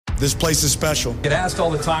This place is special. Get asked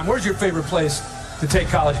all the time, where's your favorite place to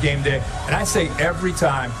take college game day? And I say every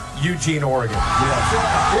time, Eugene, Oregon.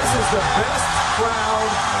 Yeah. This is the best crowd.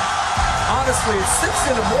 Honestly, it's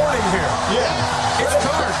 6 in the morning here. Yeah. It's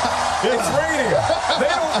dark. Yeah. It's raining.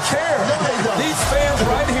 They don't care. No, these fans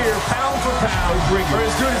right here, pound for pound, are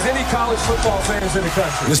as good as any college football fans in the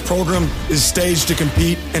country. This program is staged to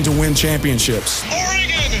compete and to win championships.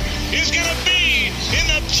 Oregon is going to be in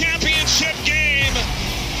the championship game.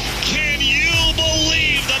 Can you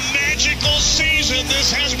believe the magical season this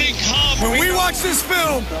has become? When we watch this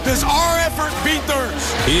film, does our effort beat theirs?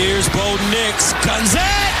 Here's Bo Nix. Guns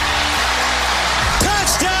it!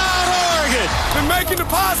 Touchdown, Oregon! Been making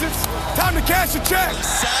deposits. Time to cash a check.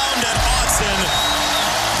 Sound at Austin,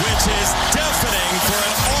 which is deafening for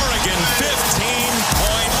an Oregon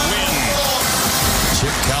 15-point win.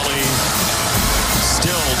 Chip Kelly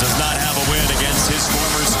still does not have a win against his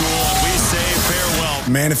former school, and we say farewell.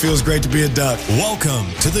 Man, it feels great to be a Duck.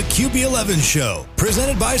 Welcome to the QB11 Show,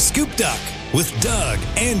 presented by Scoop Duck, with Doug,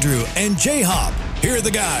 Andrew, and J-Hop. Here are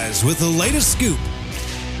the guys with the latest scoop.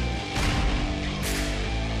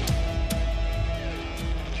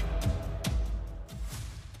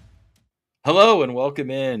 Hello and welcome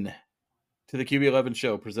in to the QB11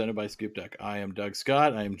 Show, presented by Scoop Duck. I am Doug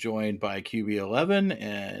Scott. I am joined by QB11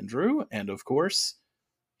 and Drew, and of course,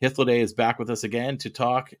 Hythloday is back with us again to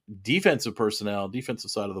talk defensive personnel, defensive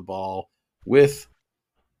side of the ball, with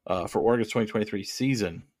for Oregon's 2023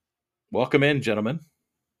 season. Welcome in, gentlemen.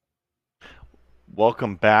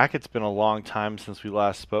 Welcome back. It's been a long time since we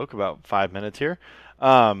last spoke, about 5 minutes here.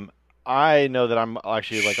 I know that I'm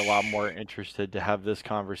actually a lot more interested to have this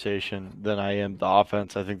conversation than I am the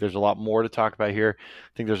offense. I think there's a lot more to talk about here.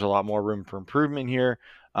 I think there's a lot more room for improvement here.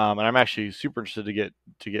 And I'm actually super interested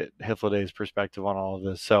to get Hythloday's perspective on all of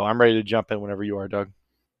this. So I'm ready to jump in whenever you are, Doug.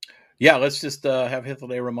 Yeah, let's just have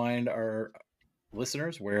Hythloday remind our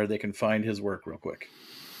listeners where they can find his work real quick.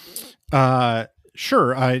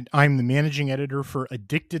 Sure. I'm the managing editor for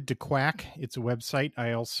Addicted to Quack. It's a website.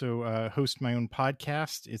 I also host my own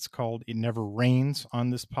podcast. It's called It Never Rains on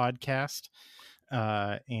this podcast.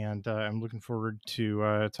 And I'm looking forward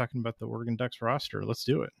to talking about the Oregon Ducks roster. Let's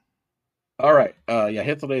do it. All right.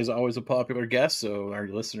 Hythloday is always a popular guest, so our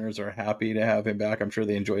listeners are happy to have him back. I'm sure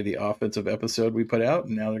they enjoyed the offensive episode we put out,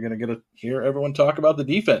 and now they're going to get to hear everyone talk about the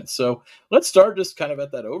defense. So let's start just kind of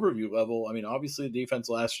at that overview level. I mean, obviously the defense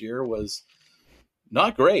last year was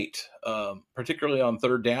not great, particularly on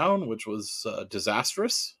third down, which was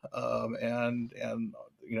disastrous. And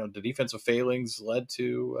the defensive failings led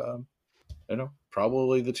to,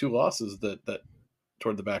 probably the two losses that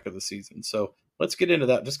toward the back of the season. So let's get into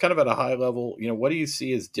that just kind of at a high level. What do you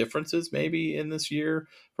see as differences maybe in this year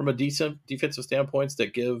from a decent defensive standpoints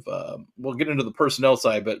that give, we'll get into the personnel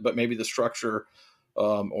side, but maybe the structure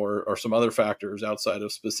or some other factors outside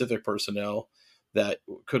of specific personnel that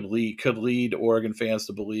could lead Oregon fans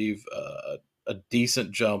to believe a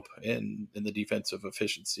decent jump in the defensive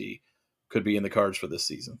efficiency could be in the cards for this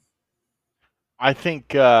season. I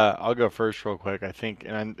think I'll go first real quick. I think,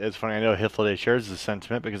 and it's funny, I know Hythloday shares this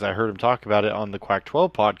sentiment because I heard him talk about it on the Quack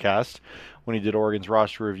 12 podcast when he did Oregon's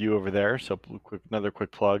roster review over there. So another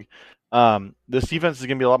quick plug. This defense is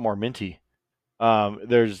going to be a lot more minty.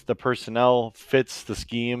 There's the personnel fits the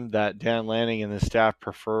scheme that Dan Lanning and his staff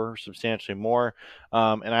prefer substantially more.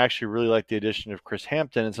 And I actually really like the addition of Chris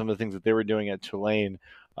Hampton and some of the things that they were doing at Tulane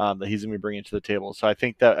that he's going to be bringing to the table. So I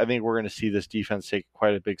think we're going to see this defense take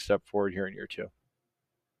quite a big step forward here in year two.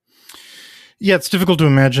 Yeah, it's difficult to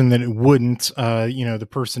imagine that it wouldn't. The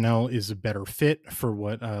personnel is a better fit for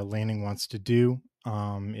what Lanning wants to do.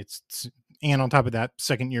 And on top of that,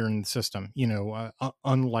 second year in the system,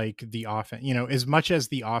 unlike the offense, as much as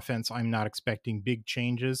the offense, I'm not expecting big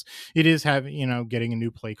changes. It is getting a new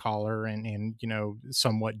play caller and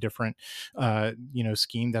somewhat different,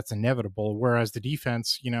 scheme that's inevitable. Whereas the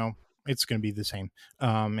defense, it's going to be the same.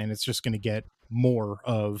 And it's just going to get more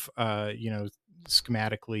of,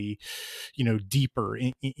 schematically, deeper,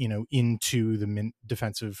 into the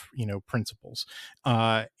defensive, principles.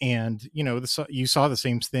 And, you saw the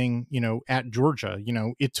same thing, at Georgia.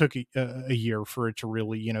 It took a year for it to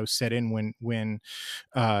really, set in when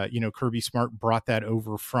Kirby Smart brought that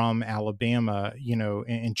over from Alabama,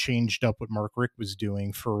 and changed up what Mark Richt was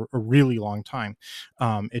doing for a really long time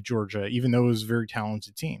at Georgia, even though it was a very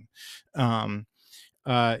talented team.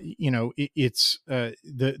 It's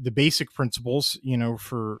the basic principles,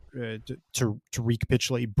 to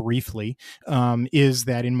recapitulate briefly, is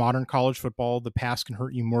that in modern college football, the pass can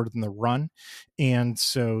hurt you more than the run. And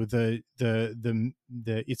so it's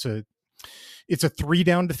a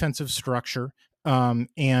 3-down defensive structure.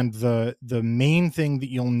 And the main thing that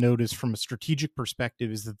you'll notice from a strategic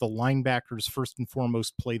perspective is that the linebackers first and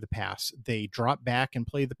foremost play the pass. They drop back and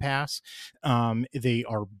play the pass. They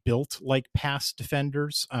are built like pass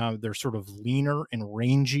defenders. They're sort of leaner and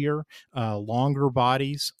rangier, longer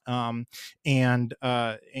bodies, and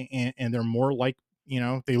they're more like,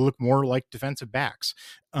 they look more like defensive backs.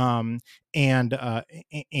 Um, and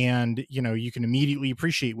you can immediately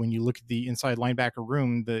appreciate when you look at the inside linebacker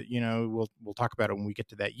room that, we'll talk about it when we get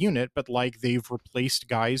to that unit, but like they've replaced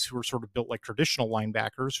guys who are sort of built like traditional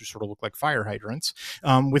linebackers who sort of look like fire hydrants,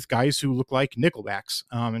 with guys who look like nickelbacks.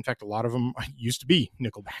 In fact, a lot of them used to be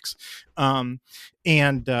nickelbacks.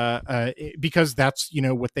 Because that's,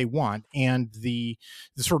 what they want. And the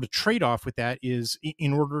sort of trade-off with that is,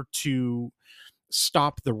 in order to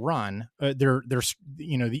stop the run, there's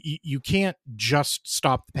you can't just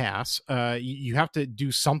stop the pass. You have to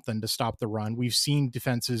do something to stop the run. We've seen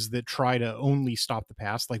defenses that try to only stop the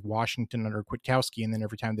pass, like Washington under Kwiatkowski, and then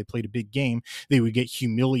every time they played a big game, they would get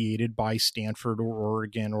humiliated by Stanford or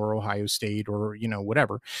Oregon or Ohio State or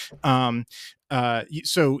whatever.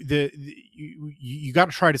 So you got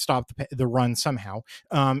to try to stop the run somehow.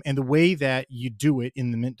 And the way that you do it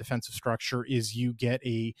in the Mint defensive structure is you get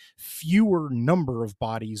a fewer number of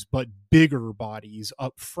bodies, but bigger bodies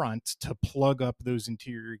up front to plug up those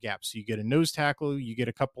interior gaps. So you get a nose tackle, you get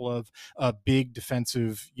a couple of big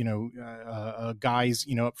defensive, guys,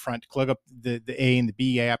 up front to plug up the A and the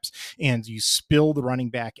B gaps, and you spill the running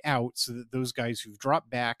back out so that those guys who've dropped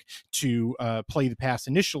back to play the pass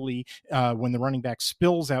initially, when the running back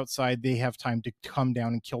spills outside, they have time to come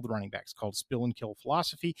down and kill the running back. It's called spill and kill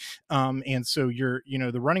philosophy. And so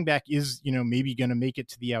the running back is, maybe going to make it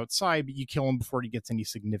to the outside, but you kill him before he gets any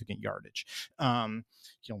significant yardage.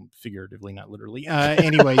 Kill him figuratively, not literally.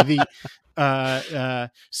 Anyway,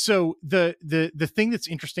 so the thing that's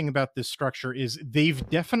interesting about this structure is they've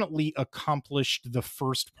definitely accomplished the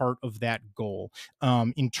first part of that goal,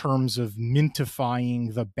 in terms of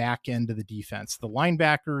mintifying the back end of the defense. The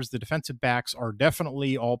linebackers, the defensive backs are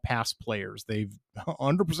definitely all pass players. They've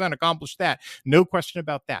 100% accomplished that. No question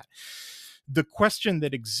about that. The question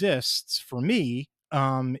that exists for me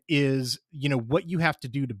is, what you have to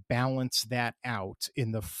do to balance that out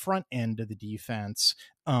in the front end of the defense,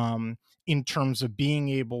 in terms of being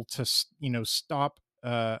able to, stop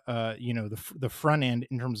the front end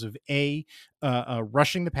in terms of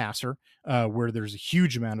rushing the passer, where there's a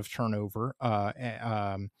huge amount of turnover,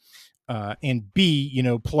 and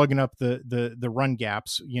B, plugging up the run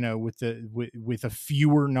gaps, with a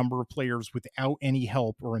fewer number of players without any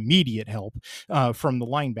help or immediate help from the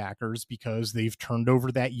linebackers, because they've turned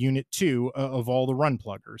over that unit too, of all the run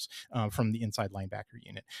pluggers from the inside linebacker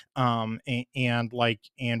unit. And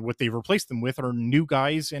what they've replaced them with are new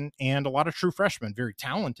guys and a lot of true freshmen, very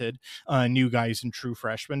talented new guys and true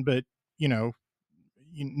freshmen, but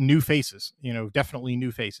new faces, definitely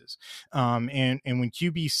new faces. And when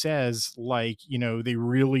QB says, they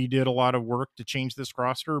really did a lot of work to change this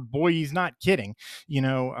roster, boy, he's not kidding.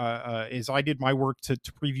 As I did my work to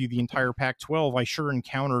preview the entire Pac-12, I sure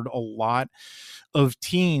encountered a lot of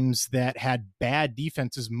teams that had bad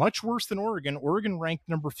defenses, much worse than Oregon. Oregon ranked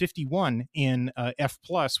number 51 in F+,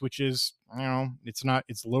 which is,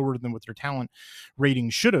 it's lower than what their talent rating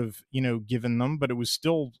should have, given them, but it was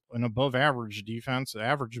still an above average defense. The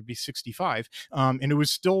average would be 65. And it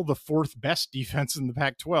was still the fourth best defense in the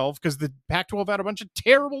Pac-12, because the Pac-12 had a bunch of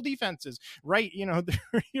terrible defenses, right?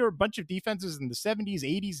 There were a bunch of defenses in the 70s,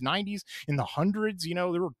 80s, 90s, in the hundreds, there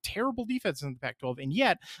were terrible defenses in the Pac-12. And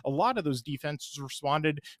yet a lot of those defenses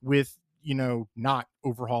responded with, not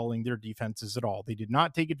overhauling their defenses at all. They did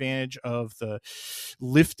not take advantage of the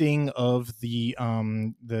lifting of the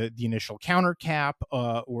initial counter cap,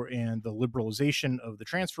 and the liberalization of the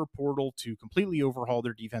transfer portal to completely overhaul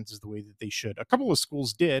their defenses the way that they should. A couple of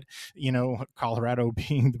schools did, Colorado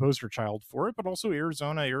being the poster child for it, but also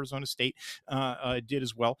Arizona State did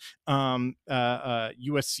as well.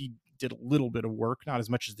 USC did a little bit of work, not as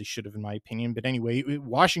much as they should have, in my opinion. But anyway,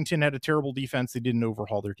 Washington had a terrible defense. They didn't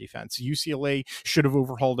overhaul their defense. UCLA should have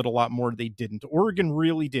overhauled it a lot more. They didn't. Oregon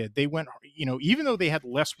really did. They went, even though they had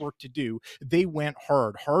less work to do, they went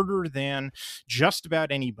harder than just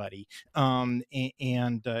about anybody,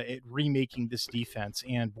 at remaking this defense.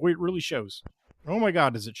 And boy, it really shows. Oh my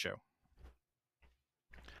God, does it show?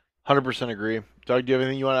 100% agree. Doug, do you have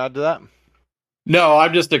anything you want to add to that? No,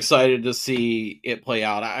 I'm just excited to see it play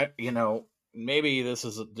out. Maybe this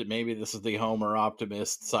is the Homer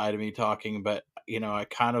optimist side of me talking, but I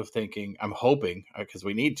kind of thinking, I'm hoping, because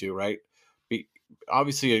we need to, right?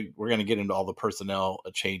 obviously we're going to get into all the personnel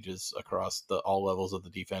changes across all levels of the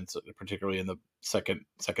defense, particularly in the second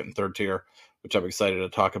and third tier, which I'm excited to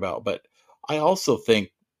talk about. But I also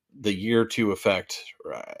think the year two effect,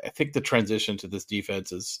 I think the transition to this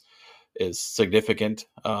defense is significant.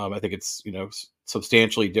 I think it's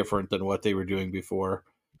substantially different than what they were doing before.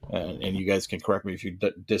 And you guys can correct me if you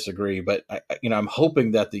disagree, but I'm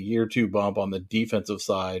hoping that the year two bump on the defensive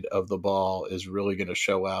side of the ball is really going to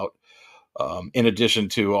show out, in addition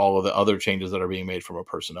to all of the other changes that are being made from a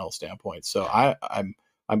personnel standpoint. So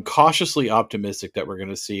I'm cautiously optimistic that we're going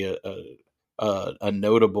to see a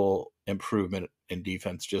notable improvement in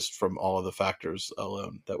defense just from all of the factors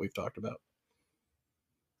alone that we've talked about.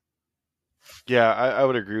 Yeah, I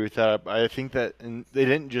would agree with that. I think that they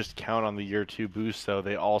didn't just count on the year two boost, though.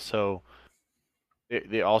 They also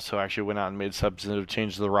actually went out and made substantive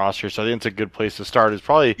changes to the roster. So I think it's a good place to start. It's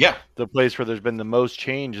probably the place where there's been the most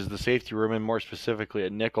change is the safety room, and more specifically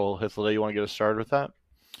at nickel. Hythloday, you want to get us started with that?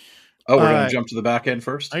 Oh, we're going to jump to the back end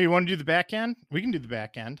first? Oh, you want to do the back end? We can do the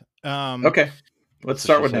back end. Okay. Let's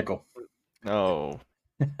start with nickel. No.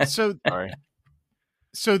 So, sorry.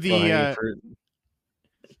 So the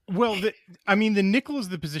the nickel is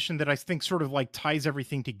the position that I think sort of like ties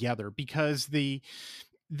everything together, because they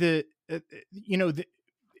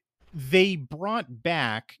brought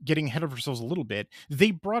back, getting ahead of ourselves a little bit,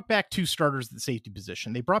 they brought back two starters at the safety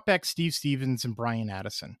position. They brought back Steve Stevens and Brian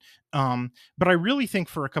Addison. But I really think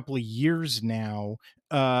for a couple of years now,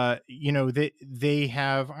 they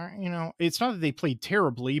have, it's not that they played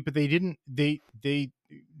terribly, but they didn't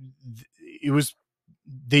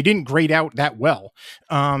grade out that well.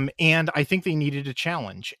 And I think they needed a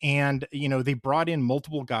challenge, and, they brought in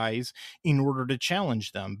multiple guys in order to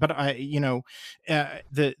challenge them. But they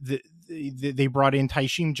brought in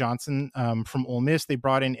Tyshim Johnson from Ole Miss. They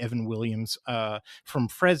brought in Evan Williams from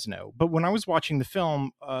Fresno. But when I was watching the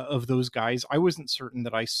film of those guys, I wasn't certain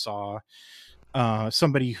that I saw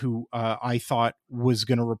somebody who I thought was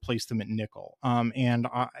going to replace them at nickel. And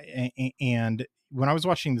when I was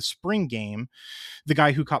watching the spring game, the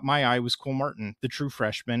guy who caught my eye was Cole Martin, the true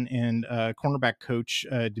freshman, and cornerback coach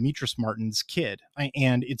Demetrius Martin's kid.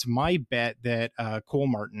 And it's my bet that Cole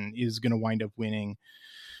Martin is going to wind up winning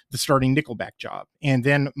the starting nickelback job. And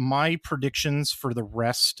then my predictions for the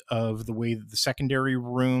rest of the way that the secondary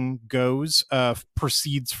room goes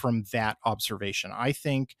proceeds from that observation. I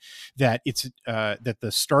think that it's that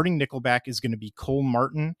the starting nickelback is going to be Cole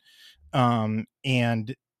Martin,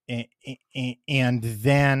 and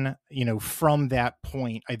then, from that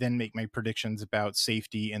point, I then make my predictions about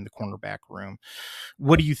safety and the cornerback room.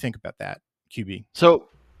 What do you think about that, QB? So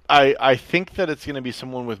I think that it's going to be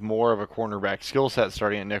someone with more of a cornerback skill set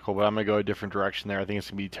starting at nickel, but I'm going to go a different direction there. I think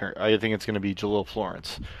it's going to be Jalil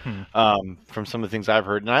Florence, from some of the things I've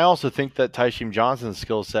heard. And I also think that Tyshim Johnson's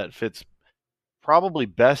skill set fits probably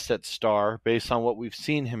best at star based on what we've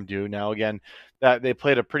seen him do. Now, again, that they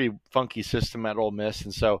played a pretty funky system at Ole Miss,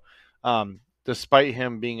 and so despite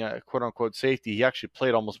him being a quote-unquote safety, he actually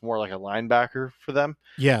played almost more like a linebacker for them.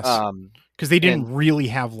 Yes, because they didn't really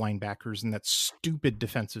have linebackers in that stupid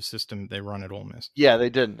defensive system they run at Ole Miss. Yeah, they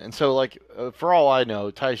didn't. And so, for all I know,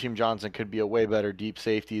 Tyshim Johnson could be a way better deep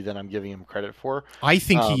safety than I'm giving him credit for. I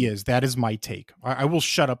think he is. That is my take. I will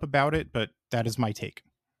shut up about it, but that is my take.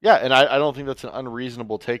 Yeah, and I don't think that's an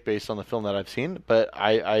unreasonable take based on the film that I've seen, but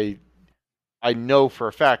I know for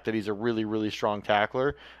a fact that he's a really, really strong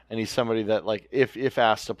tackler, and he's somebody that, if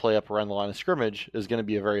asked to play up around the line of scrimmage, is going to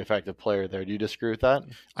be a very effective player there. Do you disagree with that?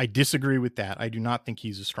 I disagree with that. I do not think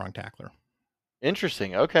he's a strong tackler.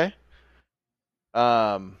 Interesting. Okay.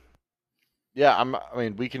 Yeah,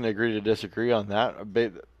 we can agree to disagree on that.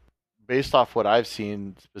 Based off what I've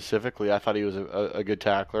seen specifically, I thought he was a good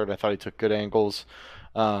tackler, and I thought he took good angles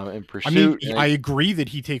in pursuit. I agree that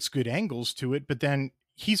he takes good angles to it, but then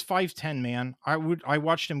he's 5'10", man. I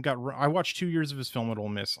watched 2 years of his film at Ole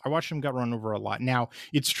Miss. I watched him get run over a lot. Now,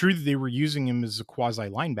 it's true that they were using him as a quasi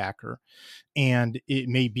linebacker, and it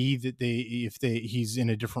may be that he's in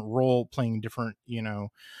a different role, playing different,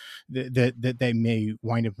 that they may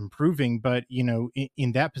wind up improving. But,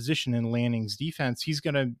 in that position in Lanning's defense, he's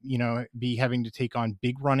going to, be having to take on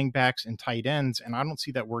big running backs and tight ends. And I don't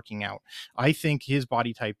see that working out. I think his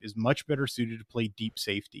body type is much better suited to play deep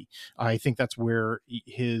safety. I think that's where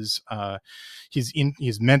his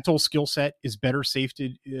mental skill set is better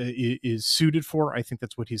is suited for. I think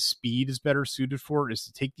that's what his speed is better suited for, is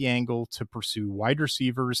to take the angle to pursue wide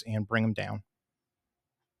receivers and bring them down.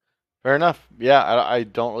 Fair enough. Yeah, I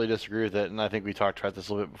don't really disagree with it, and I think we talked about this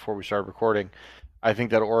a little bit before we started recording. I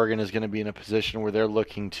think that Oregon is going to be in a position where they're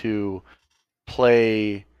looking to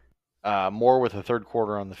play more with a third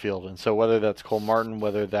quarter on the field. And so whether that's Cole Martin,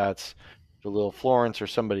 whether that's Jaleel Florence or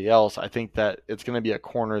somebody else, I think that it's going to be a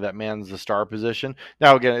corner that mans the star position.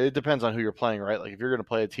 Now, again, it depends on who you're playing, right? Like if you're going to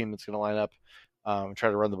play a team that's going to line up and try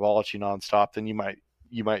to run the ball at you nonstop, then you might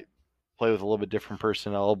play with a little bit different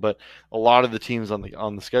personnel. But a lot of the teams on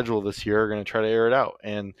the schedule this year are going to try to air it out.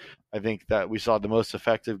 And I think that we saw the most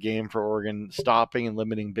effective game for Oregon stopping and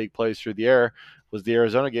limiting big plays through the air was the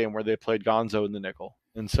Arizona game where they played Gonzo in the nickel.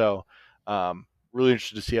 And so really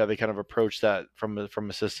interested to see how they kind of approach that from a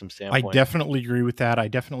system standpoint. I definitely agree with that. I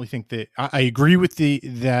definitely think that I agree with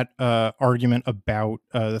that argument about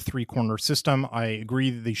the 3-corner system. I agree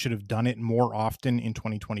that they should have done it more often in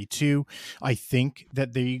 2022. I think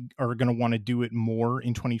that they are going to want to do it more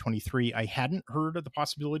in 2023. I hadn't heard of the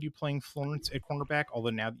possibility of playing Florence at cornerback, although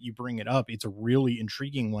now that you bring it up, it's a really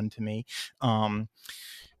intriguing one to me.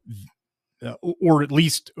 Or at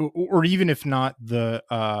least, or even if not the.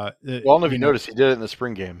 Well, I don't know if you noticed, he did it in the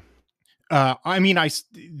spring game. I mean,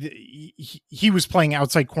 he was playing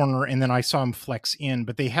outside corner, and then I saw him flex in.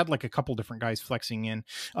 But they had like a couple different guys flexing in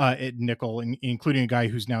at nickel, including a guy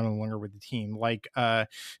who's now no longer with the team.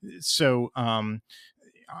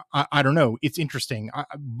 I don't know. It's interesting.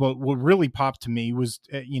 But what really popped to me was,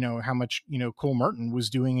 how much, Cole Martin was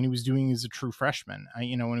doing, and he was doing as a true freshman.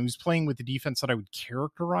 When he was playing with the defense that I would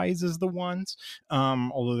characterize as the ones,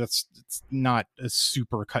 although it's not a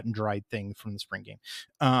super cut and dried thing from the spring game.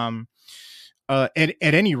 At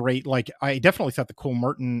any rate, like I definitely thought the Cole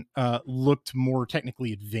Martin looked more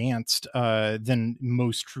technically advanced than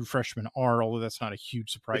most true freshmen are, although that's not a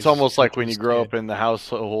huge surprise. It's almost like when you grow up in the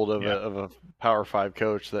household of a Power 5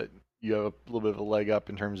 coach that you have a little bit of a leg up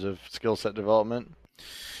in terms of skill set development.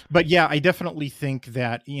 But yeah, I definitely think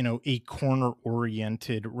that, a corner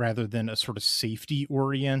oriented rather than a sort of safety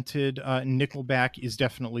oriented nickelback is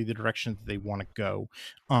definitely the direction that they want to go.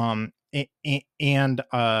 I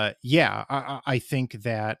think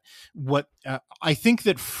that I think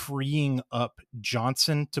that freeing up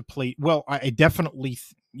Johnson to play, well, I definitely,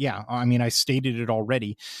 I mean, I stated it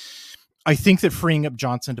already. I think that freeing up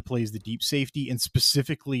Johnson to play as the deep safety and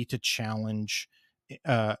specifically to challenge,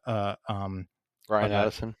 Ryan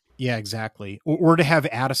Addison. Yeah, exactly. Or to have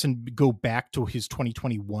Addison go back to his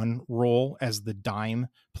 2021 role as the dime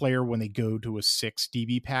player when they go to a 6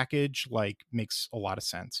 DB package, makes a lot of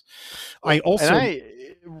sense.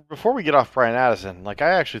 Before we get off Brian Addison, I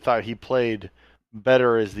actually thought he played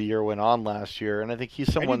better as the year went on last year, and I think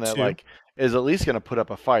he's someone that is at least going to put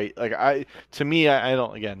up a fight. I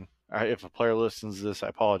don't. Again, if a player listens to this, I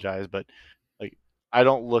apologize, but I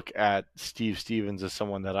don't look at Steve Stevens as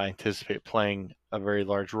someone that I anticipate playing a very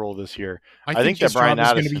large role this year. I think that Brian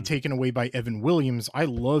Addison is going to be taken away by Evan Williams. I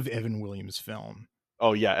love Evan Williams' film.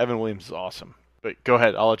 Oh yeah, Evan Williams is awesome. But go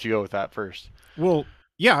ahead, I'll let you go with that first. Well,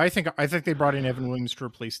 yeah, I think they brought in Evan Williams to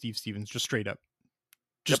replace Steve Stevens, just straight up.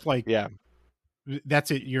 That's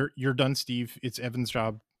it. You're done, Steve. It's Evan's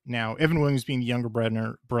job now. Evan Williams being the younger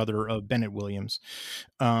brother of Bennett Williams,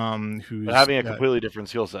 who's having a completely different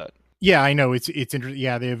skill set. Yeah, I know it's interesting.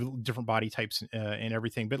 Yeah, they have different body types and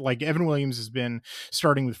everything. But Evan Williams has been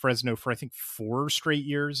starting with Fresno for I think 4 straight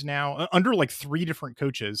years now, under 3 different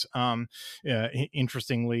coaches.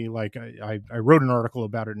 Interestingly, I wrote an article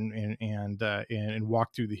about it and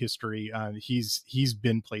walked through the history. He's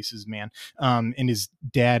been places, man. And his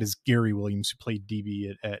dad is Gary Williams, who played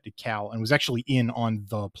DB at Cal and was actually in on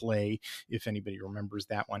The Play, if anybody remembers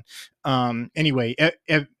that one. Anyway,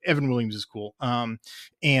 Evan Williams is cool.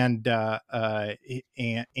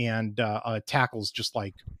 Tackles just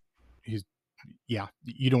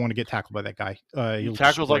you don't want to get tackled by that guy. He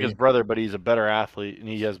tackles like his brother, but he's a better athlete and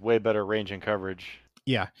he has way better range and coverage.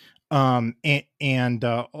 Yeah. All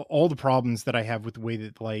the problems that I have with the way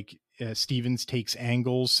that Stevens takes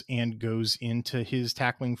angles and goes into his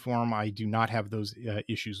tackling form, I do not have those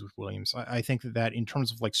issues with Williams. I think that in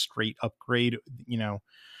terms of straight upgrade,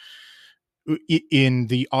 in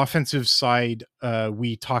the offensive side,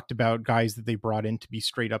 we talked about guys that they brought in to be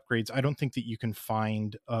straight upgrades. I don't think that you can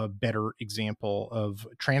find a better example of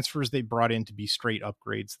transfers they brought in to be straight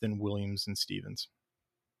upgrades than Williams and Stevens.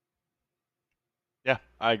 Yeah,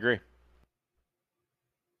 I agree.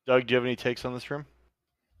 Doug, do you have any takes on this room?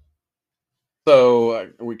 So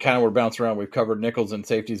we kind of were bouncing around. We've covered nickels and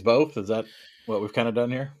safeties both. Is that what we've kind of done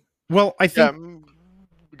here? Well, I think...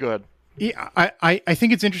 Go ahead. Yeah, I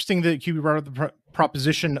think it's interesting that QB brought up the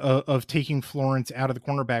proposition of taking Florence out of the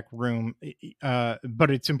cornerback room,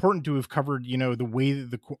 but it's important to have covered, the way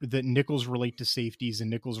that nickels relate to safeties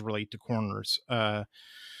and nickels relate to corners. I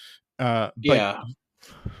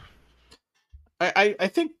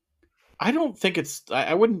think I don't think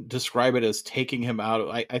I wouldn't describe it as taking him out.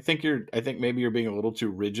 I think maybe you're being a little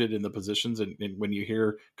too rigid in the positions. And when you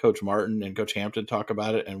hear Coach Martin and Coach Hampton talk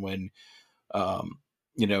about it, and when, um,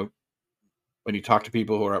 you know, when you talk to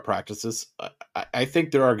people who are at practices, I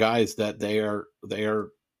think there are guys that they are,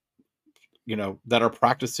 that are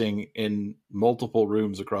practicing in multiple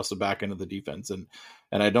rooms across the back end of the defense. And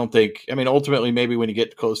I don't think, I mean, ultimately, maybe when you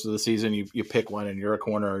get close to the season, you pick one and you're a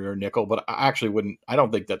corner or you're a nickel, but I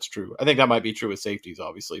don't think that's true. I think that might be true with safeties,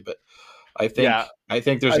 obviously, but Yeah, I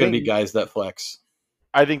think there's I going to be think guys that flex.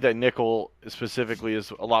 I think that nickel specifically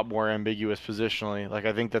is a lot more ambiguous positionally. Like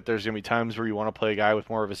I think that there's going to be times where you want to play a guy with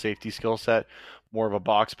more of a safety skill set, more of a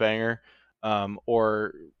box banger,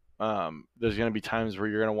 or there's going to be times where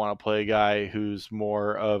you're going to want to play a guy who's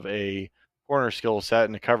more of a corner skill set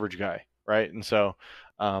and a coverage guy, right? And so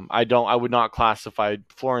I would not classify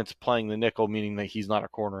Florence playing the nickel, meaning that he's not a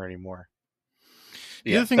corner anymore.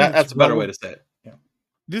 The other thing that's a better way to say it.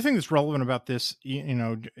 The other thing that's relevant about this,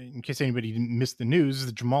 in case anybody didn't miss the news, is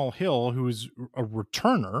that Jamal Hill, who is a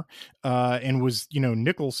returner and was,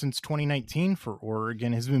 nickel since 2019 for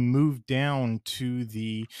Oregon, has been moved down to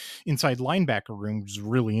the inside linebacker room, which is a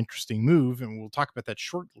really interesting move, and we'll talk about that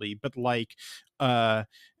shortly. But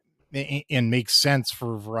and makes sense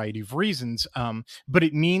for a variety of reasons. But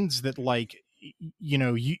it means that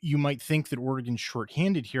you might think that Oregon's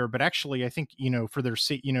shorthanded here, but actually I think, for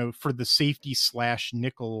for the safety /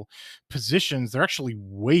 nickel positions, they're actually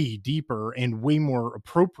way deeper and way more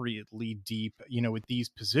appropriately deep, with these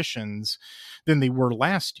positions than they were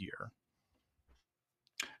last year.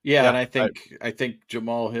 Yeah. And I think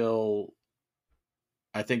Jamal Hill,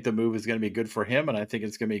 I think the move is going to be good for him. And I think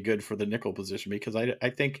it's going to be good for the nickel position, because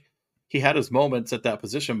I think he had his moments at that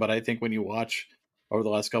position, but I think when you watch over the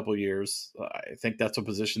last couple of years, I think that's a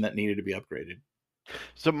position that needed to be upgraded.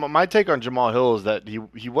 So my take on Jamal Hill is that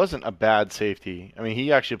he wasn't a bad safety. I mean,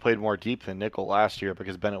 he actually played more deep than nickel last year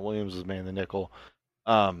because Bennett Williams was manning the nickel.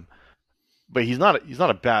 But he's not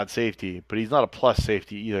a bad safety, but he's not a plus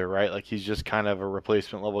safety either, right? Like he's just kind of a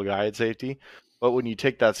replacement level guy at safety. But when you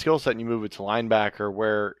take that skill set and you move it to linebacker,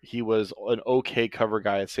 where he was an okay cover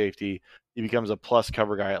guy at safety, he becomes a plus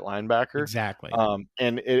cover guy at linebacker. Exactly.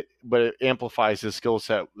 But it amplifies his skill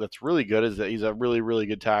set. That's really good, is that he's a really, really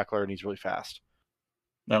good tackler and he's really fast.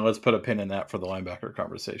 Now let's put a pin in that for the linebacker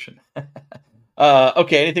conversation.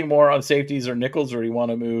 Okay. Anything more on safeties or nickels, or do you want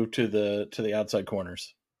to move to the outside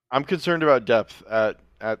corners? I'm concerned about depth at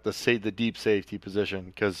the deep safety position,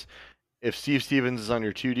 because if Steve Stevens is on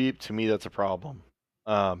your 2 deep, to me that's a problem.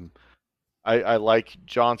 I like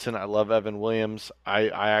Johnson. I love Evan Williams. I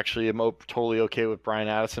actually am totally okay with Brian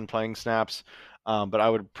Addison playing snaps, but I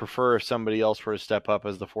would prefer if somebody else were to step up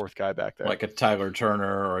as the 4th guy back there, like a Tyler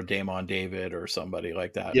Turner or a Damon David or somebody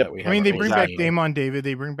like that. Yep. That we they bring back Damon David.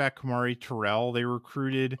 They bring back Kamari Terrell. They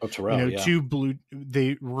recruited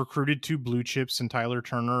They recruited 2 blue chips, and Tyler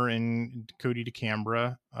Turner and Cody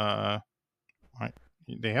DeCambra.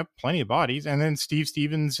 They have plenty of bodies, and then Steve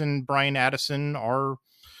Stevens and Brian Addison are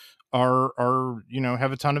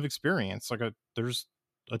have a ton of experience. There's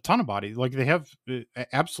a ton of bodies. Like they have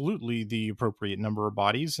absolutely the appropriate number of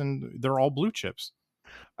bodies, and they're all blue chips.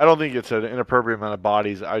 I don't think it's an inappropriate amount of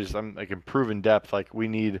bodies. I'm like improving depth. Like we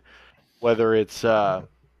need, whether it's our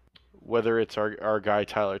guy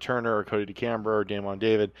Tyler Turner or Cody DeCambra or Damon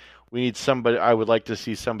David, we need somebody. I would like to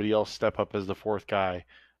see somebody else step up as the 4th guy,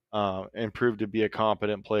 and prove to be a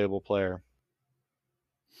competent, playable player.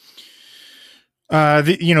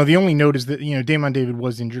 The only note is that Damon David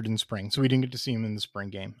was injured in spring, so we didn't get to see him in the spring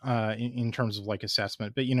game in terms of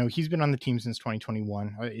assessment. But he's been on the team since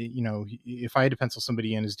 2021. If I had to pencil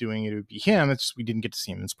somebody in as doing it, it would be him. It's just we didn't get to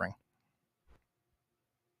see him in spring.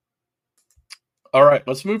 All right,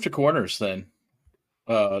 let's move to corners then.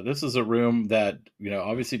 This is a room that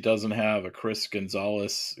obviously doesn't have a Chris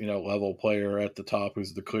Gonzalez level player at the top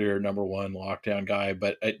who's the clear number 1 lockdown guy,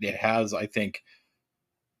 but it has, I think,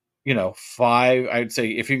 5. I'd say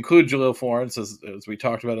if you include Jaleel Florence, as we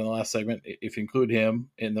talked about in the last segment, if you include him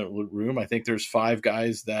in the room, I think there's 5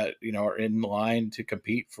 guys that are in line to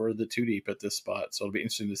compete for the 2 deep at this spot. So it'll be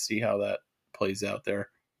interesting to see how that plays out there.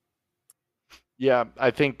 Yeah,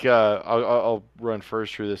 I think I'll run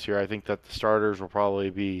first through this here. I think that the starters will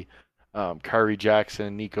probably be Kyrie Jackson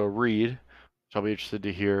and Nico Reed. So I'll be interested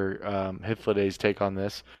to hear Hythloday's take on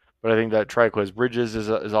this. But I think that Triquez Bridges is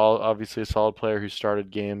obviously a solid player who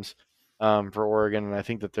started games for Oregon, and I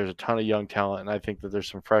think that there's a ton of young talent, and I think that there's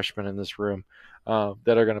some freshmen in this room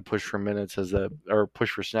that are going to push for minutes or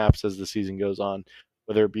push for snaps as the season goes on,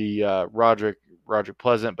 whether it be Roderick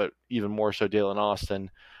Pleasant, but even more so Dalen Austin.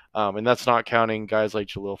 And that's not counting guys like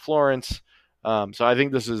Jaleel Florence, So I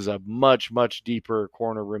think this is a much, much deeper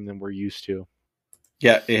corner room than we're used to.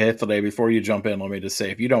 Yeah, Hythloday, before you jump in, let me just say,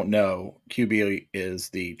 if you don't know, QB is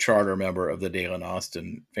the charter member of the Dalen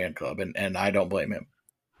Austin fan club, and I don't blame him.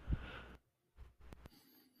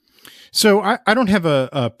 So I don't have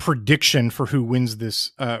a prediction for who wins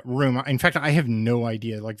this room. In fact, I have no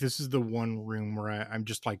idea. Like, this is the one room where I'm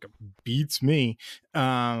just like, beats me.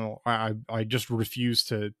 I just refuse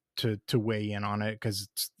to weigh in on it because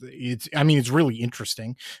it's really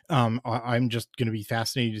interesting. I'm just going to be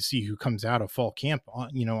fascinated to see who comes out of fall camp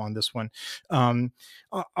on this one.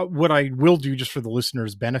 What I will do, just for the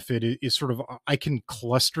listeners' benefit, is sort of, I can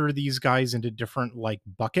cluster these guys into different like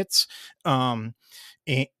buckets.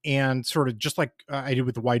 And sort of just like I did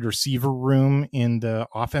with the wide receiver room in the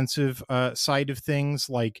offensive side of things,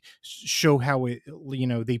 like show how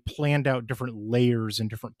they planned out different layers and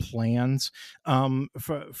different plans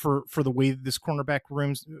for the way that this cornerback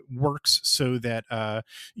room works, so that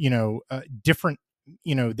different,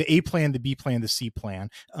 the A plan, the B plan, the C plan,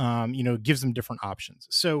 gives them different options.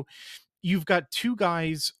 So you've got two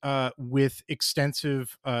guys with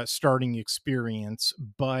extensive starting experience,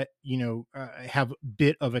 but have a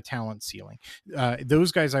bit of a talent ceiling.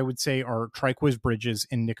 Those guys, I would say, are Triquez Bridges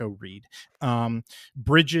and Nico Reed.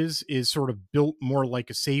 Bridges is sort of built more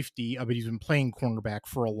like a safety, but he's been playing cornerback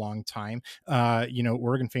for a long time.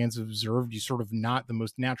 Oregon fans have observed he's sort of not the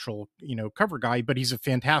most natural, cover guy, but he's a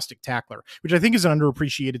fantastic tackler, which I think is an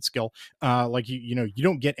underappreciated skill. You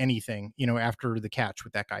don't get anything, after the catch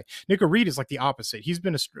with that guy. Nico Reed is like the opposite. He's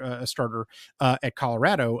been a starter at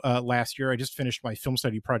Colorado last year. I just finished my film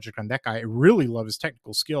study project on that guy. I really love his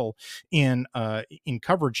technical skill in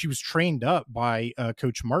coverage. He was trained up by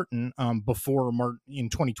Coach Martin before Martin in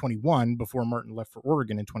 2021, before Martin left for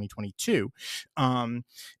Oregon in 2022. And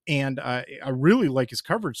I really like his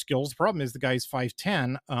coverage skills. The problem is the guy's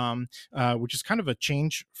 5'10", which is kind of a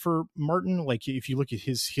change for Martin. Like, if you look at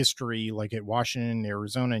his history, like at Washington,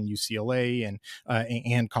 Arizona, and UCLA,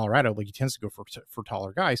 and Colorado, like, he tends to go for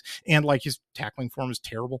taller guys, and like his tackling form is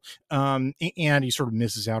terrible, and he sort of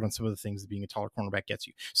misses out on some of the things that being a taller cornerback gets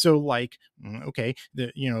you. So like, okay,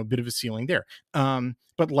 a bit of a ceiling there,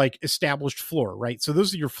 but like established floor, right? So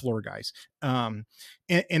those are your floor guys. And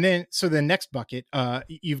then so the next bucket,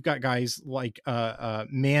 you've got guys like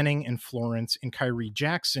Manning and Florence and Kyrie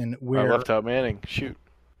Jackson, where I left out Manning. Shoot.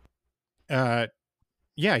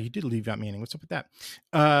 Yeah, you did leave out Manning. What's up with that?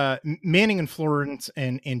 Manning and Florence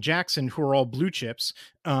and Jackson, who are all blue chips.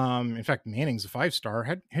 In fact, Manning's a 5-star.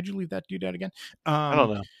 How'd you leave that dude out again? I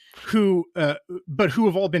don't know. Who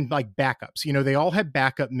have all been like backups. They all had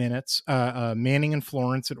backup minutes. Manning and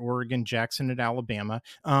Florence at Oregon, Jackson at Alabama,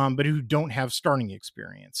 but who don't have starting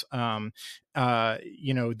experience.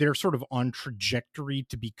 They're sort of on trajectory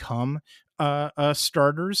to become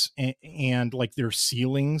starters, and like their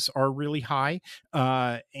ceilings are really high.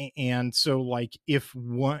 And so like if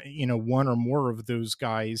one or more of those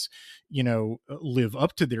guys, live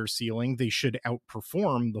up to their ceiling, they should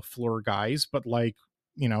outperform the floor guys, but like,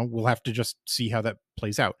 we'll have to just see how that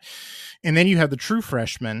plays out. And then you have the true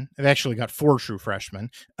freshmen. They've actually got 4 true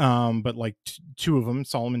freshmen, but like 2 of them,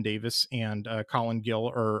 Solomon Davis and Colin Gill,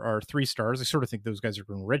 are 3 stars. I sort of think those guys are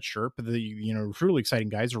going redshirt, but the truly exciting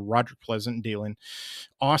guys are Roderick Pleasant and Dalen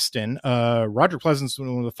Austin. Roderick Pleasant's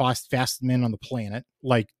one of the fastest men on the planet,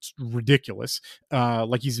 like ridiculous.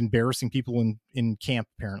 Like he's embarrassing people in camp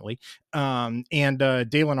apparently. And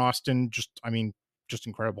Dalen Austin, just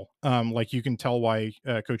incredible. Like you can tell why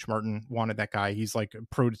Coach Martin wanted that guy. He's like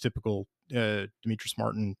a prototypical Demetrius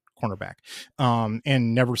Martin cornerback,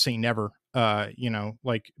 and never say never.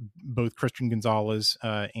 Like both Christian Gonzalez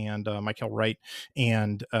and Michael Wright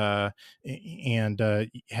and hell,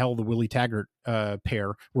 the Willie Taggart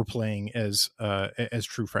pair were playing as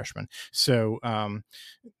true freshmen. So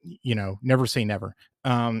never say never.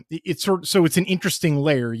 It's an interesting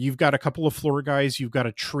layer. You've got a couple of floor guys, you've got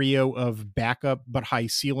a trio of backup but high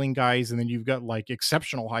ceiling guys, and then you've got like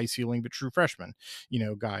exceptional high ceiling but true freshmen,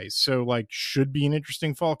 guys. So like, should be an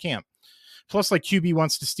interesting fall camp. Plus, like, QB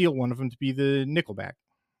wants to steal one of them to be the nickelback.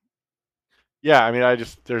 Yeah, I mean,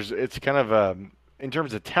 it's kind of in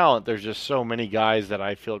terms of talent, there's just so many guys that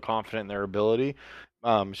I feel confident in their ability.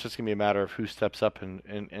 It's just gonna be a matter of who steps up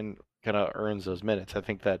and kind of earns those minutes. I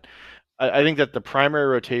think that the primary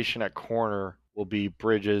rotation at corner will be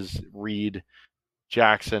Bridges, Reed,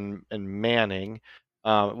 Jackson, and Manning,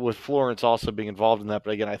 with Florence also being involved in that.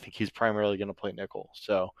 But again, I think he's primarily going to play nickel.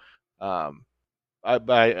 So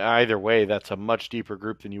either way, that's a much deeper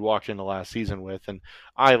group than you walked into last season with. And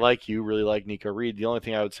I, like you, really like Nico Reed. The only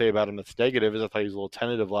thing I would say about him that's negative is I thought he was a little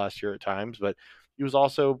tentative last year at times, but he was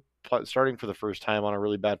also starting for the first time on a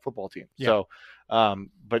really bad football team. Yeah. So,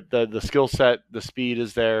 but the skill set, the speed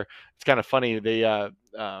is there. It's kind of funny. They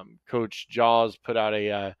Coach Jaws put out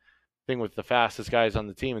a thing with the fastest guys on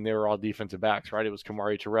the team, and they were all defensive backs, right? It was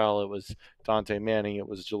Kamari Terrell, it was Dante Manning, it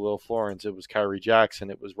was Jalil Florence, it was Kyrie Jackson,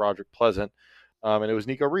 it was Roderick Pleasant, and it was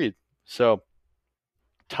Nico Reed. So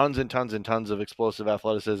tons and tons and tons of explosive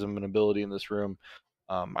athleticism and ability in this room.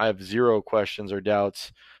 I have zero questions or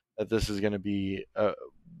doubts that this is going to be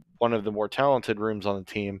one of the more talented rooms on the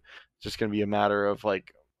team. It's just going to be a matter of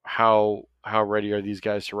like how ready are these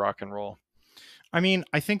guys to rock and roll. I mean,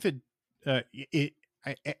 I think that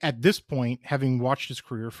at this point, having watched his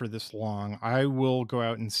career for this long, I will go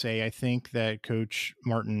out and say I think that Coach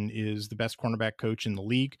Martin is the best cornerback coach in the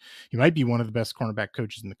league. He might be one of the best cornerback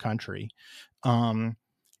coaches in the country.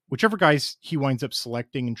 Whichever guys he winds up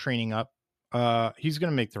selecting and training up, he's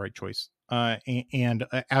going to make the right choice. And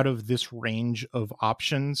out of this range of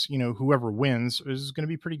options, whoever wins is going to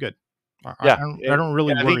be pretty good. I don't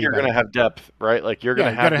really worry. I think you're going to have depth, right? Like you're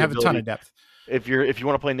going to have a ton of depth. If you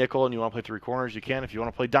want to play nickel and you want to play 3 corners, you can. If you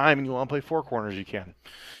want to play dime and you want to play 4 corners, you can.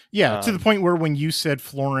 Yeah, to the point where when you said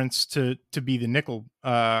Florence to be the nickel,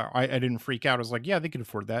 I didn't freak out. I was like, yeah, they could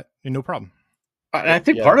afford that, and no problem. I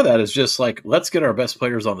think part of that is just like, let's get our best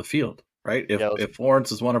players on the field, right? If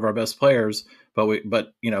Florence is one of our best players, but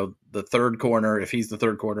the third corner, if he's the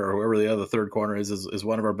third corner or whoever the other third corner is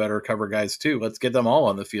one of our better cover guys too. Let's get them all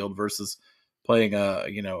on the field versus playing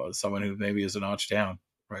someone who maybe is a notch down.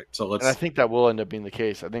 Right. So and I think that will end up being the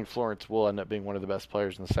case. I think Florence will end up being one of the best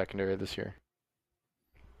players in the secondary this year.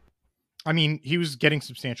 I mean, he was getting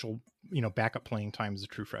substantial, backup playing time as a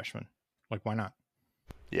true freshman. Like, why not?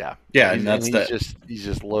 Yeah. Yeah. He's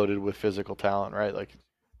just loaded with physical talent, right? Like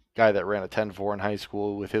guy that ran a 10-4 in high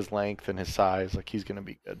school with his length and his size, like he's going to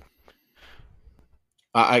be good.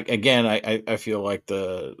 I feel like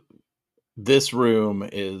this room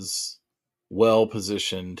is well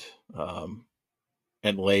positioned,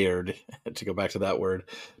 and layered, to go back to that word,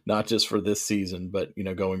 not just for this season, but,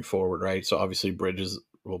 going forward, right? So obviously Bridges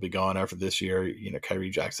will be gone after this year. Kyrie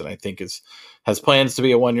Jackson, I think has plans to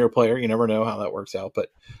be a 1-year player. You never know how that works out,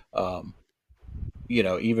 but,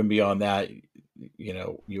 even beyond that,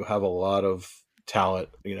 you have a lot of talent,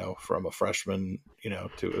 from a freshman,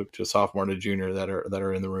 to a sophomore to junior that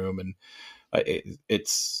are in the room. And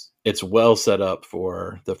it's well set up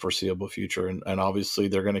for the foreseeable future. And obviously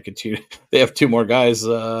they're going to continue. They have 2 more guys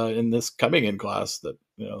in this coming in class that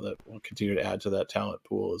will continue to add to that talent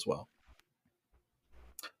pool as well.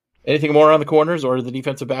 Anything more on the corners or the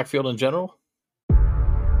defensive backfield in general?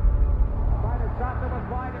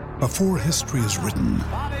 Before history is written,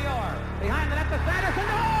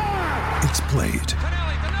 it's played.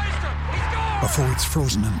 Before it's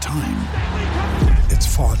frozen in time, it's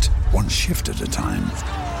fought one shift at a time.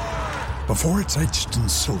 Before it's etched in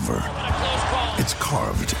silver, it's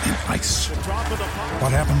carved in ice.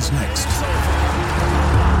 What happens next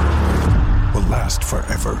will last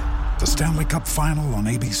forever. The Stanley Cup Final on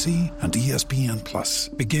ABC and ESPN Plus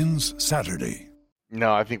begins Saturday.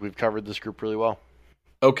 No, I think we've covered this group really well.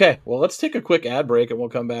 Okay, well, let's take a quick ad break and we'll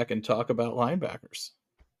come back and talk about linebackers.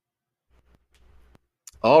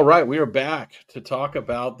 All right, we are back to talk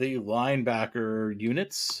about the linebacker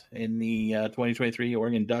units in the 2023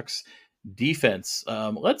 Oregon Ducks defense.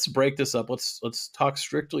 Let's break this up. Let's talk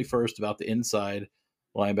strictly first about the inside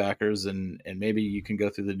linebackers, and maybe you can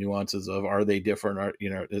go through the nuances of, are they different?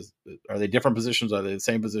 Are they different positions? Are they the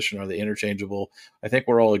same position? Are they interchangeable? I think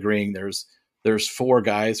we're all agreeing there's 4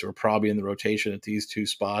 guys who are probably in the rotation at these 2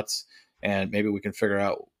 spots, and maybe we can figure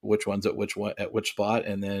out which one's at which spot.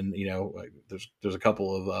 And then, there's a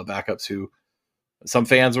couple of backups who some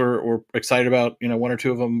fans were excited about, 1 or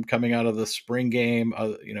 2 of them coming out of the spring game.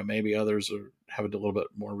 Maybe others have a little bit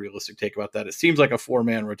more realistic take about that. It seems like a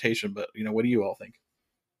 4-man rotation, but, what do you all think?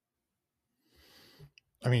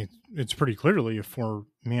 I mean, it's pretty clearly a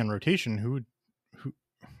 4-man rotation.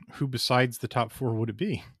 Who besides the top 4 would it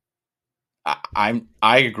be? I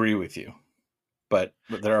agree with you, but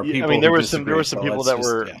there are people. I mean, there were some people that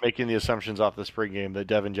were making the assumptions off the spring game that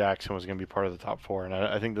Devin Jackson was going to be part of the top 4, and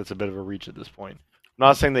I think that's a bit of a reach at this point. I'm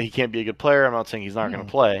not saying that he can't be a good player. I'm not saying he's not going to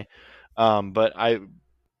play, but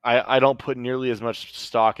I don't put nearly as much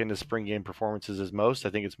stock into spring game performances as most. I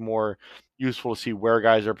think it's more useful to see where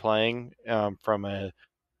guys are playing from a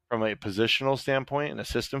positional standpoint and a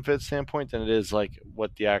system fit standpoint than it is like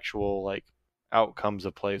what the actual like outcomes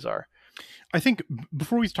of plays are. I think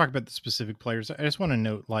before we talk about the specific players, I just want to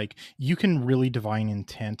note, like, you can really divine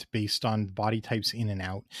intent based on body types in and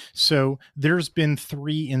out. So there's been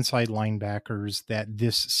 3 inside linebackers that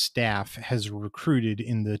this staff has recruited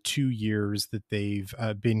in the 2 years that they've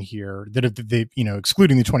been here, they've,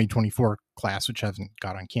 excluding the 2024 class, which hasn't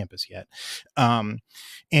got on campus yet.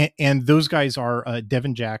 And those guys are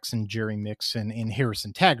Devin Jackson, Jerry Mixon, and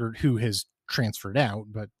Harrison Taggart, who has transferred out,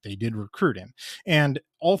 but they did recruit him. And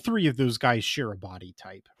all 3 of those guys share a body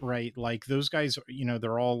type, right? Like, those guys,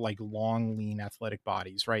 they're all like long, lean, athletic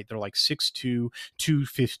bodies, right? They're like 6'2",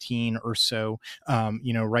 215 or so,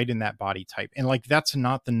 right in that body type. And like, that's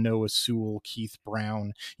not the Noah Sewell, Keith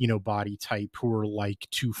Brown, body type, who are like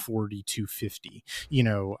 240, 250,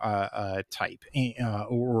 type,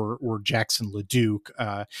 or Jackson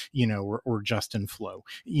LeDuc, or Justin Flo,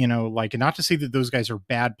 like, not to say that those guys are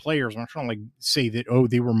bad players. I'm not trying to like say that, oh,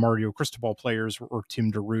 they were Mario Cristobal players, or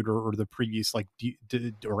Tim DeRuiter, or the previous like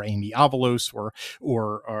or Andy Avalos, or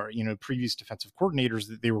previous defensive coordinators,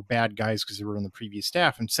 that they were bad guys because they were in the previous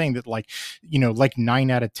staff. I'm saying that, like, like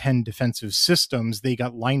 9 out of 10 defensive systems, they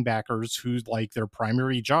got linebackers whose like their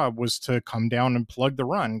primary job was to come down and plug the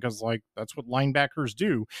run, because like that's what linebackers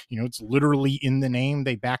do. It's literally in the name,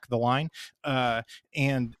 they back the line.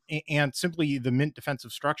 And simply the mint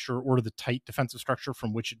defensive structure, or the tight defensive structure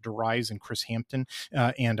from which it derives, and Chris Hampton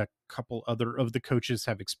and a couple other of the coaches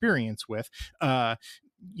have experience with,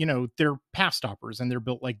 they're pass stoppers, and they're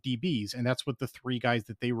built like DBs, and that's what the 3 guys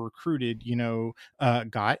that they recruited,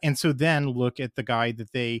 got. And so then look at the guy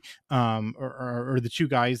that they, or the 2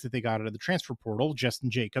 guys that they got out of the transfer portal, Justin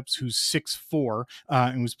Jacobs, who's 6'4",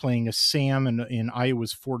 and was playing a Sam in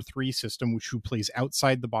Iowa's 4-3 system, who plays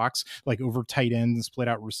outside the box, like over tight ends and split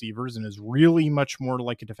out receivers, and is really much more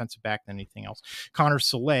like a defensive back than anything else. Connor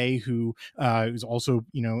Soleil, who is also,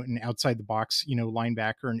 an outside the box,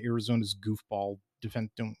 linebacker in Arizona's goofball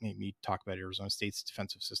defense. Don't make me talk about Arizona State's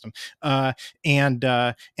defensive system. And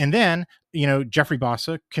then, Jeffrey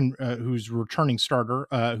Bossa, who's returning starter,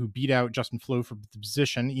 who beat out Justin Flo for the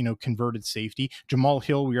position, converted safety. Jamal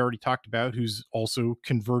Hill, we already talked about, who's also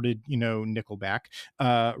converted, nickelback,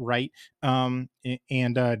 right? And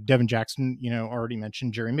Devin Jackson, already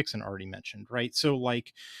mentioned. Jerry Mixon already mentioned, right? So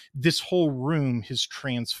like, this whole room has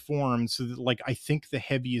transformed so that, like, I think the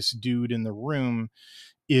heaviest dude in the room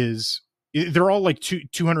they're all like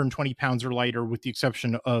 220 pounds or lighter, with the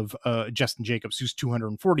exception of Justin Jacobs, who's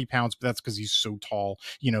 240 pounds, but that's because he's so tall.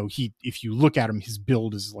 If you look at him, his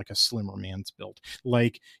build is like a slimmer man's build.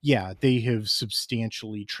 Like, yeah, they have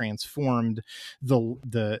substantially transformed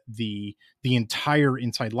the entire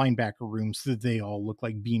inside linebacker room so that they all look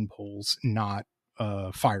like bean poles, not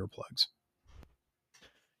fire plugs.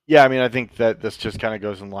 Yeah, I mean, I think that this just kind of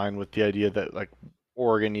goes in line with the idea that, like,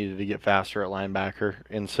 Oregon needed to get faster at linebacker.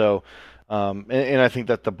 And so, and I think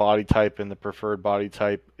that the body type and the preferred body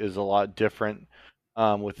type is a lot different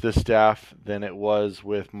with this staff than it was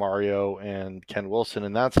with Mario and Ken Wilson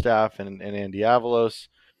and that staff, and Andy Avalos.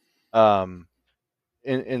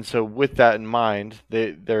 And so with that in mind,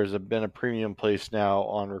 there's been a premium placed now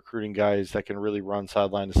on recruiting guys that can really run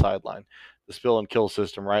sideline to sideline. The spill and kill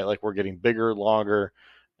system, right? Like, we're getting bigger, longer,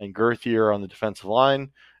 and girthier on the defensive line,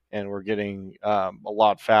 and we're getting a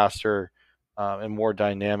lot faster and more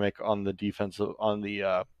dynamic on the defensive, at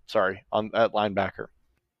linebacker.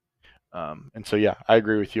 And so, yeah, I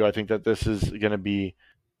agree with you. I think that this is going to be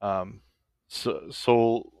is it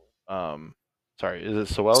Soleil? How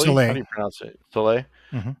do you pronounce it? Soleil?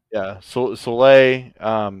 Mm-hmm. Yeah.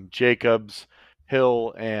 Soleil, Jacobs,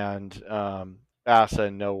 Hill, and Bassa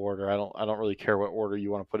in no order. I don't really care what order you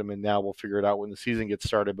want to put them in now. We'll figure it out when the season gets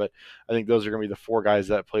started. But I think those are going to be the 4 guys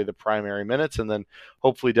that play the primary minutes, and then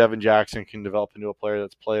hopefully Devin Jackson can develop into a player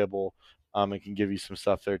that's playable and can give you some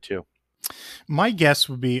stuff there too. My guess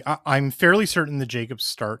would be, I'm fairly certain that Jacobs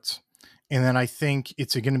starts, and then I think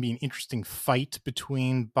it's going to be an interesting fight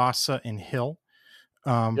between Bassa and Hill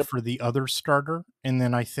for the other starter, and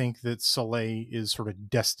then I think that Soleil is sort of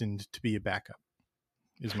destined to be a backup.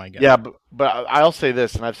 Is my guess. Yeah, but I'll say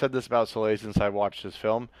this, and I've said this about Soleil since I watched this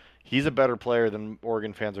film. He's a better player than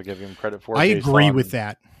Oregon fans are giving him credit for. I agree with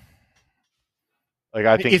that. Like,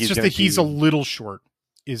 I think it's just that he's a little short.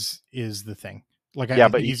 Is the thing? Like, yeah,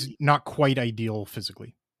 but he's not quite ideal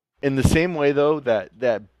physically. In the same way, though, that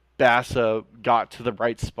Bassa got to the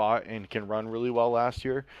right spot and can run really well last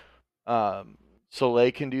year,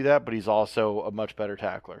 Soleil can do that, but he's also a much better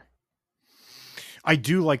tackler. I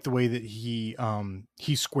do like the way that he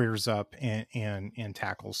squares up and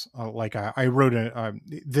tackles. Like I wrote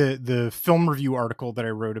the film review article that I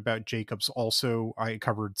wrote about Jacobs. Also, I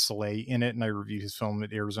covered Saleh in it, and I reviewed his film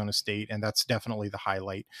at Arizona State, and that's definitely the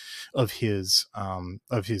highlight of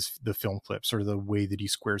the film clips, or the way that he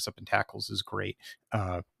squares up and tackles is great.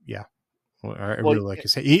 Yeah. Well, I really like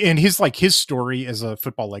his, and his story as a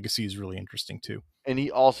football legacy is really interesting too. And he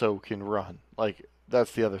also can run. Like,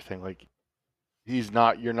 that's the other thing. Like,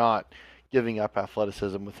 you're not giving up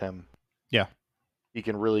athleticism with him. Yeah. He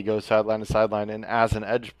can really go sideline to sideline. And as an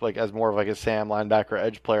edge, like as more of like a Sam linebacker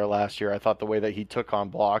edge player last year, I thought the way that he took on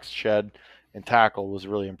blocks, shed, and tackle was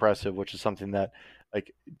really impressive, which is something that,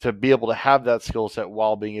 like, to be able to have that skill set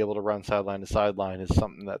while being able to run sideline to sideline is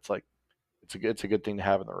something that's like, it's a good thing to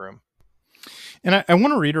have in the room. And I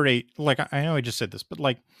want to reiterate, like, I know I just said this, but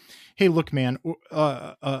like, hey, look, man,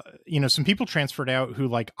 some people transferred out who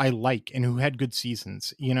like I like and who had good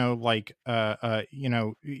seasons.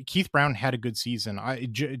 Keith Brown had a good season.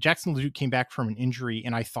 Jackson LeDuc came back from an injury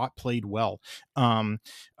and I thought played well.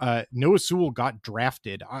 Noah Sewell got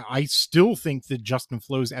drafted. I still think that Justin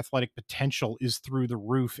Flo's athletic potential is through the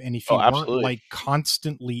roof, and if he weren't like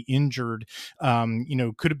constantly injured,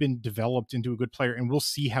 could have been developed into a good player. And we'll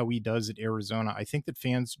see how he does at Arizona. I think that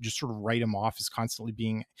fans just sort of write him off as constantly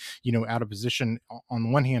being, out of position. On the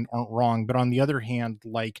one hand, aren't wrong, but on the other hand,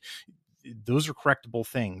 like, those are correctable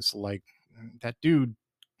things. Like, that dude,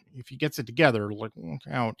 if he gets it together, like, look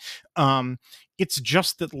out. It's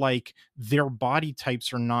just that, like, their body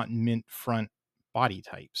types are not mint front body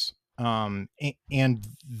types. And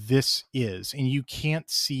this is, and you can't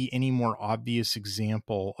see any more obvious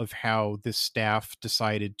example of how this staff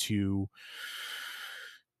decided to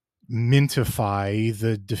mintify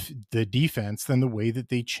the defense than the way that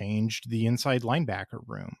they changed the inside linebacker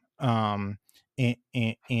room. And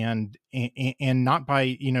not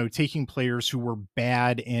by, taking players who were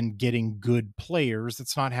bad and getting good players.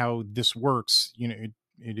 That's not how this works. It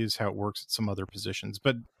is how it works at some other positions,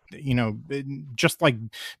 but just like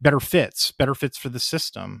better fits for the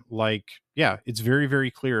system. Like, yeah, it's very, very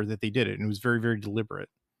clear that they did it, and it was very, very deliberate.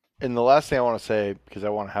 And the last thing I want to say, because I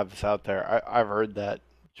want to have this out there, I've heard that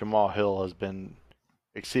Jamal Hill has been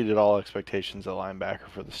exceeded all expectations at linebacker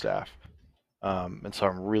for the staff. And so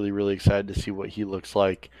I'm really, really excited to see what he looks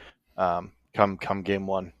like come game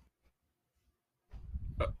one.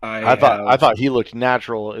 I thought he looked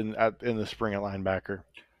natural in the spring at linebacker.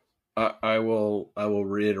 I will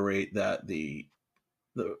reiterate that the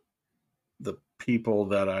people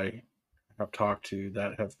that I have talked to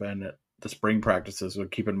that have been at the spring practices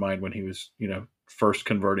would keep in mind when he was, first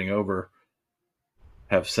converting over,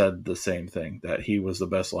 have said the same thing, that he was the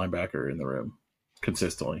best linebacker in the room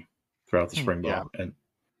consistently throughout the spring ball. Yeah.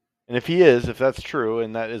 And if that's true,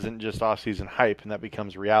 and that isn't just off-season hype, and that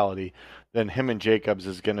becomes reality, then him and Jacobs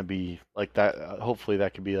is going to be like that. Hopefully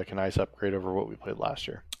that could be like a nice upgrade over what we played last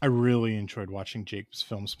year. I really enjoyed watching Jacobs'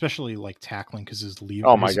 film, especially like tackling, because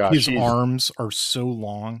his arms are so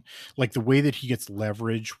long. Like, the way that he gets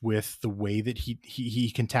leverage with the way that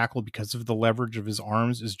he can tackle because of the leverage of his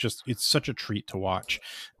arms is just, it's such a treat to watch.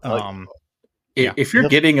 If you're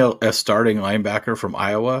getting a starting linebacker from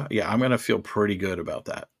Iowa, I'm going to feel pretty good about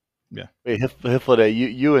that. Yeah. Wait, Hythloday,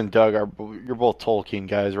 you and Doug you're both Tolkien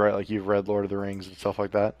guys, right? Like, you've read Lord of the Rings and stuff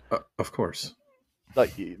like that. Of course.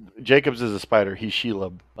 Like, Jacobs is a spider. He's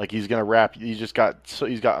Shelob. Like, he's gonna wrap. He's got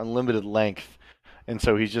unlimited length, and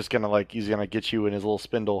so he's gonna get you in his little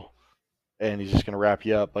spindle, and he's just gonna wrap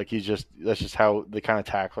you up. Like, that's just how the kind of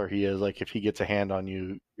tackler he is. Like, if he gets a hand on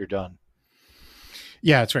you, you're done.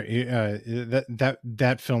 Yeah, that's right.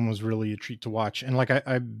 That film was really a treat to watch, and like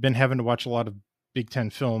I've been having to watch a lot of Big Ten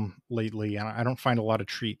film lately, and I don't find a lot of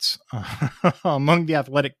treats among the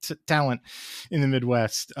athletic talent in the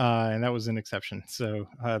Midwest, and that was an exception. So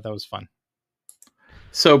that was fun.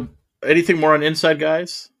 So, anything more on inside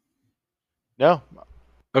guys? No.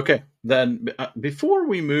 Okay, then before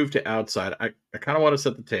we move to outside, I kind of want to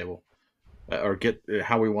set the table or get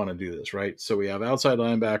how we want to do this, right? So we have outside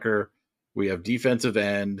linebacker, we have defensive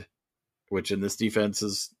end, which in this defense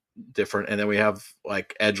is different, and then we have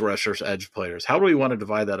like edge rushers, edge players. How do we want to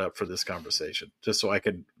divide that up for this conversation, just so I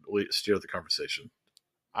can steer the conversation?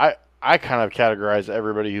 I kind of categorize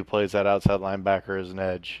everybody who plays that outside linebacker as an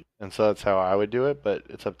edge, and so that's how I would do it, but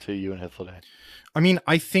it's up to you and Hythloday. I mean,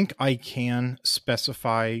 I think I can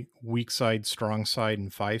specify weak side, strong side,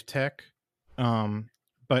 and 5-tech,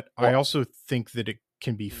 but I also think that it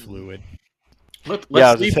can be fluid. Let's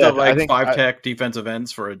leave the 5-tech defensive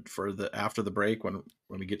ends for the after the break when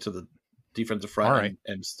we get to the defensive front, right,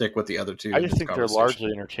 and stick with the other two. I just think they're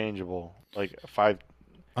largely interchangeable. Like 5.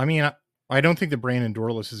 I mean, I don't think that Brandon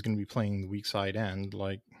Dorlus is going to be playing the weak side end.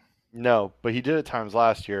 No, but he did at times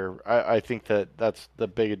last year. I think that's the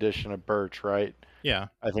big addition of Birch, right? Yeah.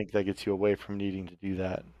 I think that gets you away from needing to do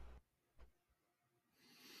that.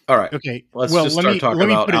 All right. Okay. Let's well, just let start me talking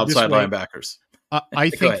about put it this outside way. linebackers. I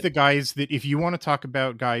Go think ahead. the guys that, if you want to talk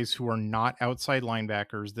about guys who are not outside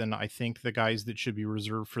linebackers, then I think the guys that should be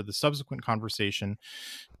reserved for the subsequent conversation,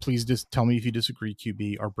 please just tell me if you disagree,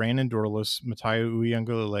 QB, are Brandon Dorlus, Matayo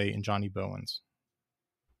Uiagalelei, and Johnny Bowens.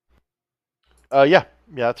 Yeah,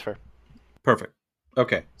 that's fair. Perfect.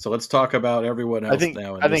 Okay, so let's talk about everyone else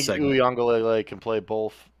now in this segment. Uiagalelei can play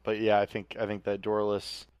both, but yeah, I think that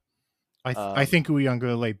Dorlus. I think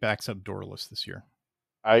Uiagalelei backs up Dorlus this year.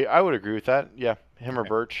 I would agree with that. Yeah, him or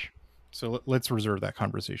Birch. So let's reserve that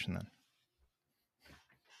conversation then.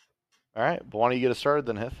 All right, but why don't you get us started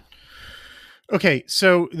then, Hith? Okay,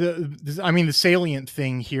 so the salient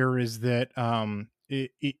thing here is that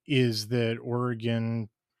is that Oregon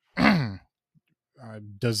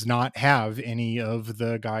does not have any of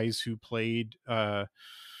the guys who played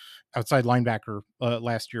outside linebacker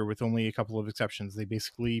last year, with only a couple of exceptions. They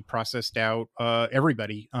basically processed out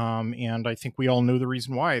everybody, and I think we all know the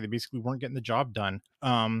reason why. They basically weren't getting the job done.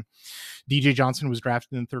 DJ Johnson was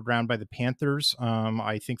drafted in the third round by the Panthers.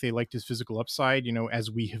 I think they liked his physical upside, as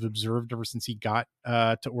we have observed ever since he got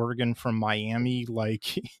to Oregon from Miami.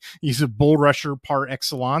 Like, he's a bull rusher par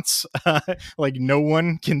excellence. Like, no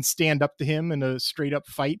one can stand up to him in a straight up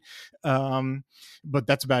fight. But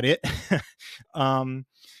that's about it.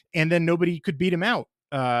 And then nobody could beat him out.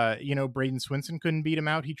 Braden Swinson couldn't beat him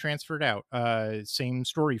out. He transferred out. Same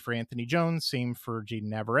story for Anthony Jones, same for Jaden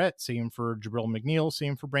Navarrete, same for Jabril McNeil,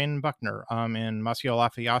 same for Brandon Buckner, and Maciel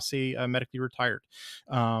Afayase medically retired.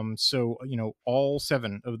 So, all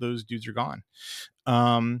 7 of those dudes are gone.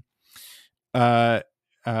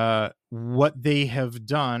 What they have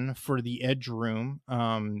done for the edge room,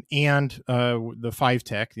 and the 5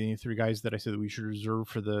 tech, the 3 guys that I said that we should reserve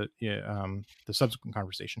for the subsequent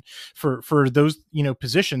conversation, for those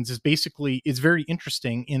positions, is basically, it's very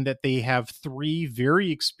interesting in that they have 3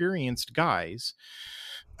 very experienced guys.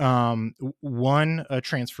 One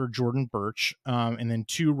transfer, Jordan Birch, and then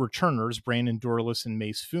 2 returners, Brandon Dorlus and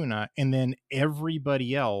Mace Funa, and then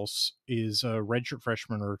everybody else is a redshirt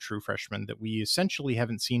freshman or a true freshman that we essentially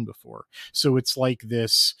haven't seen before. So it's like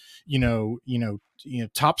this,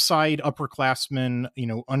 topside upperclassman,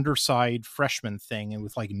 underside freshman thing, and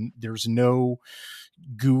with there's no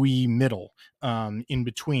gooey middle in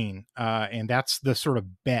between, and that's the sort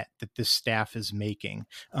of bet that this staff is making.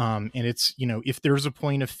 And it's, if there's a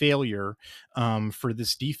point of failure for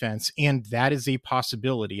this defense, and that is a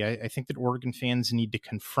possibility, I think that Oregon fans need to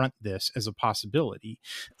confront this as a possibility,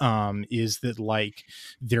 is that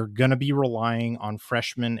they're gonna be relying on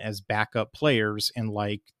freshmen as backup players, and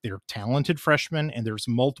they're talented freshmen, and there's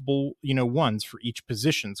multiple ones for each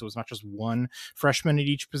position, so it's not just one freshman at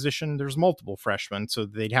each position, there's multiple freshmen, so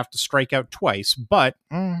they'd have to strike out twice, but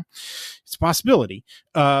it's a possibility.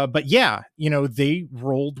 But yeah, they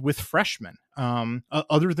rolled with freshmen.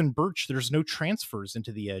 Other than Birch, there's no transfers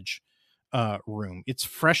into the edge room. It's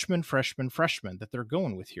freshman that they're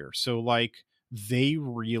going with here. So they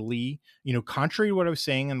really, contrary to what I was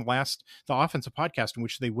saying in the offensive podcast, in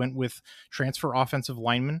which they went with transfer offensive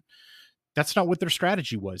linemen, that's not what their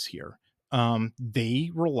strategy was here. They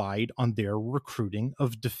relied on their recruiting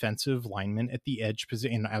of defensive linemen at the edge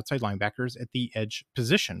position and outside linebackers at the edge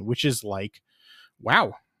position, which is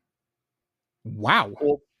wow.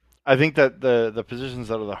 Well, I think that the positions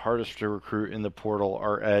that are the hardest to recruit in the portal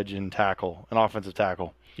are edge and tackle and offensive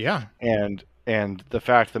tackle. Yeah. And the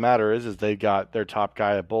fact of the matter is they got their top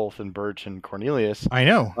guy at both in Birch and Cornelius. I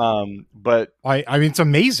know. But I mean, it's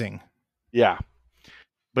amazing. Yeah.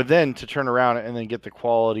 But then to turn around and then get the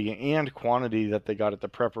quality and quantity that they got at the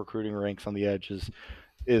prep recruiting ranks on the edges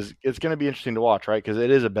is it's going to be interesting to watch, right? Because it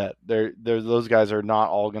is a bet. Those guys are not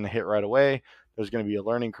all going to hit right away. There's going to be a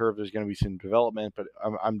learning curve. There's going to be some development. But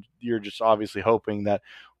you're just obviously hoping that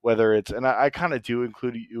whether it's, and I kind of do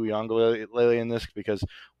include Uiagalelei in this, because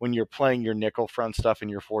when you're playing your nickel front stuff and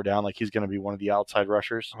you're 4 down, he's going to be one of the outside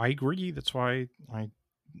rushers. I agree. That's why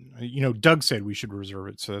Doug said we should reserve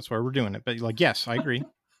it, so that's why we're doing it. But yes, I agree.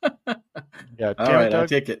 Yeah. All right, I'll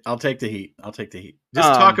take it. I'll take the heat.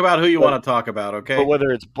 Just talk about who you want to talk about, okay? But whether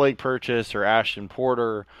it's Blake Purchase or Ashton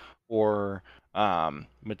Porter or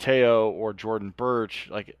Mateo or Jordan Birch,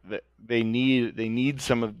 they need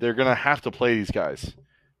some of. They're gonna have to play these guys,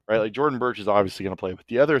 right? Jordan Birch is obviously gonna play, but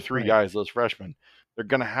the other 3 guys, those freshmen, they're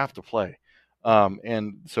gonna have to play.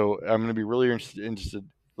 And so I'm gonna be really interested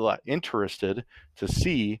to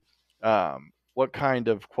see what kind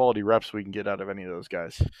of quality reps we can get out of any of those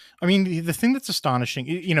guys. I mean, the thing that's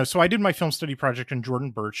astonishing, so I did my film study project on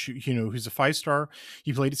Jordan Birch, who's a 5-star.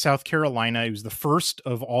 He played at South Carolina. He was the first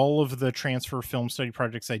of all of the transfer film study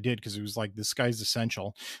projects I did because it was like, this guy's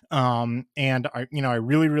essential. And I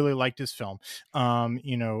really, really liked his film.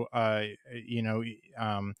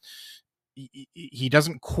 He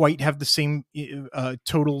doesn't quite have the same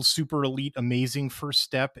total super elite amazing first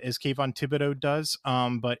step as Kayvon Thibodeau does,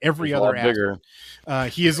 but every other bigger.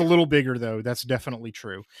 He is a little bigger though. That's definitely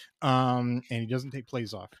true. And he doesn't take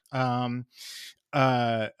plays off. Sorry,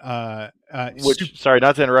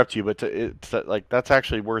 not to interrupt you, but that's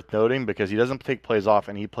actually worth noting because he doesn't take plays off,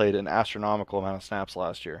 and he played an astronomical amount of snaps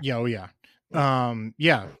last year. Yeah, oh yeah.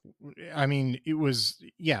 I mean, it was,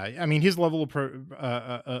 I mean, his level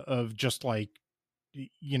of just like,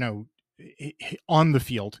 on the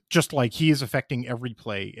field, just like he is affecting every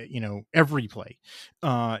play,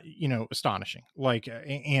 astonishing, like,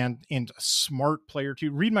 and a smart player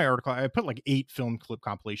too. Read my article. I put like 8 film clip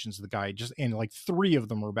compilations of the guy, and like 3 of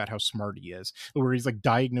them are about how smart he is, where he's like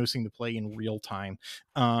diagnosing the play in real time.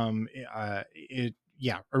 I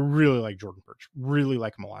really like Jordan Birch. Really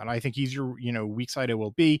like him a lot. I think he's your, weak side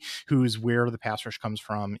OLB, who's where the pass rush comes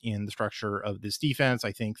from in the structure of this defense.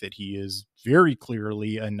 I think that he is very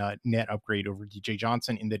clearly a net upgrade over DJ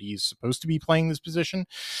Johnson in that he's supposed to be playing this position.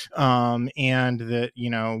 And that,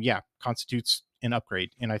 constitutes an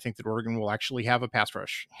upgrade. And I think that Oregon will actually have a pass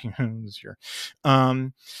rush this year.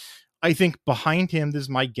 I think behind him, this is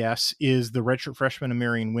my guess, is the redshirt freshman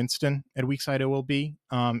Amarian Winston at weak side OLB,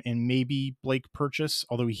 and maybe Blake Purchase,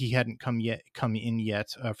 although he hadn't come in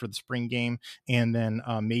yet for the spring game, and then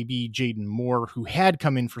maybe Jaden Moore, who had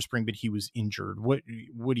come in for spring, but he was injured. What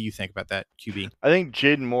do you think about that, QB? I think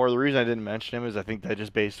Jaden Moore, the reason I didn't mention him is I think that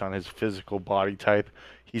just based on his physical body type,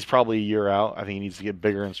 he's probably a year out. I think he needs to get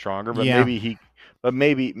bigger and stronger, but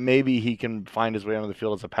maybe he can find his way onto the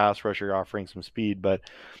field as a pass rusher offering some speed, but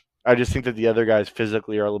I just think that the other guys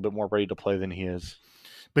physically are a little bit more ready to play than he is.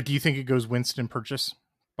 But do you think it goes Winston Purchase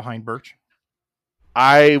behind Birch?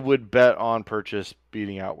 I would bet on Purchase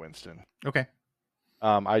beating out Winston. Okay.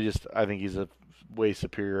 I think he's a way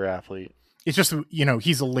superior athlete. It's just,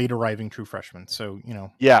 he's a late arriving true freshman. So,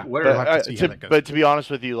 Yeah. But to be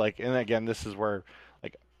honest with you, and again, this is where,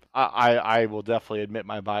 I will definitely admit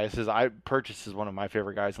my biases. Purchase is one of my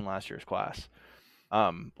favorite guys in last year's class.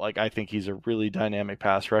 I think he's a really dynamic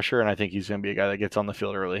pass rusher, and I think he's going to be a guy that gets on the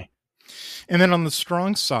field early. And then on the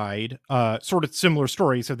strong side, sort of similar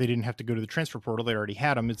story. So they didn't have to go to the transfer portal; they already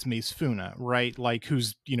had him. It's Mace Funa, right? Like,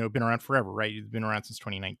 who's been around forever, right? He's been around since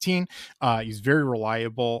 2019. He's very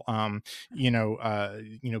reliable.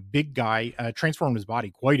 Big guy. Transformed his body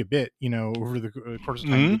quite a bit, over the course of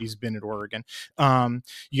time that he's been at Oregon.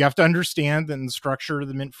 You have to understand that in the structure of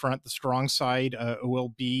the mint front, the strong side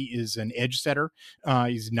OLB is an edge setter.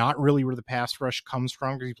 He's not really where the pass rush comes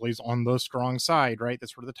from because he plays on the strong side, right?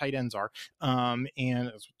 That's where the tight ends are. And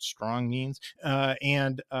that's what strong means.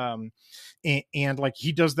 And like,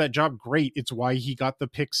 he does that job great. It's why he got the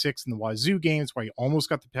pick 6 in the Wazoo game. It's why he almost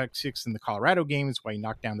got the pick 6 in the Colorado game. It's why he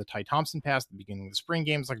knocked down the Ty Thompson pass at the beginning of the spring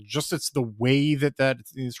game. It's like, it's the way that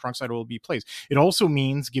the strong side will be plays. It also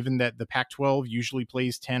means, given that the Pac-12 usually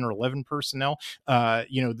plays 10 or 11 personnel,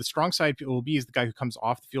 the strong side will be is the guy who comes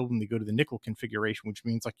off the field when they go to the nickel configuration, which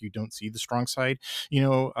means like you don't see the strong side,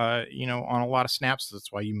 on a lot of snaps.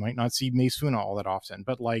 That's why you might not see Mace Funa all that often,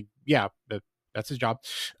 but that's his job.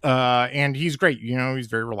 And he's great. He's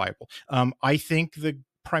very reliable. I think the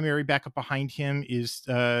primary backup behind him is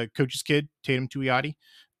coach's kid, Tatum Tuioti.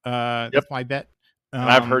 That's my bet. And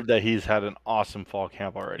I've heard that he's had an awesome fall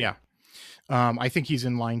camp already. Yeah. I think he's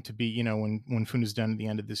in line to be, when Funa's done at the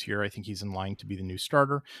end of this year, I think he's in line to be the new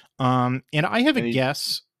starter. And I have a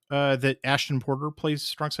guess that Ashton Porter plays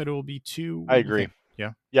strong side OLB too. I agree.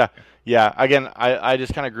 Yeah. Again, I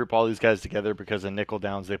just kind of group all these guys together because in nickel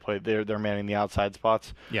downs they're manning the outside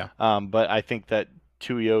spots. Yeah. But I think that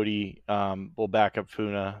Tuioti will back up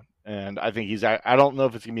Funa, and I think I don't know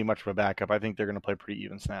if it's gonna be much of a backup. I think they're gonna play pretty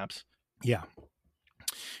even snaps. Yeah.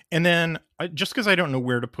 And then just because I don't know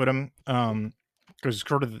where to put him, because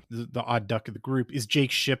sort of the odd duck of the group is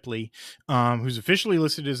Jake Shipley, who's officially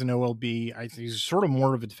listed as an OLB. I think he's sort of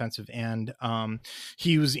more of a defensive end.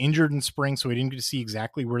 He was injured in spring, so I didn't get to see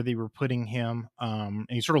exactly where they were putting him. And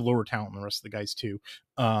he's sort of lower talent than the rest of the guys too.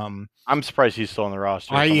 I'm surprised he's still on the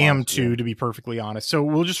roster. I am too, to be perfectly honest. So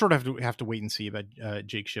we'll just sort of have to wait and see about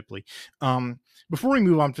Jake Shipley. Before we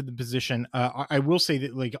move on to the position, I will say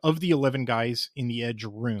that, like, of the 11 guys in the edge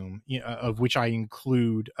room, of which I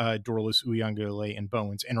include Dorlus Uyangale Uiagalelei, and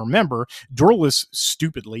Bowens. And remember, Dorlus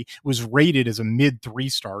stupidly was rated as a mid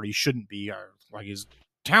 3-star. He shouldn't be. Like his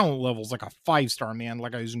talent level is like a 5-star, man.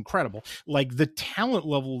 Like, he's incredible. Like, the talent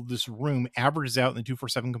level of this room averages out in the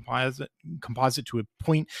 247 composite to a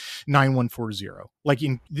 0.9140. Like,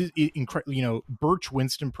 Birch,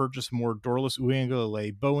 Winston, Purchase, Moore, Dorlus,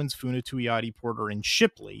 Uiagalelei, Bowens, Funa, Tuioti, Porter, and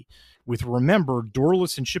Shipley, with, remember,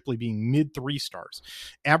 Dorlus and Shipley being mid 3-stars,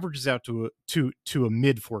 averages out to a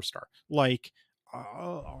mid 4-star. Like,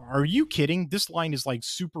 are you kidding? This line is like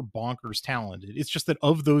super bonkers talented. It's just that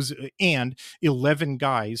of those and 11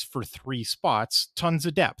 guys for 3 spots, tons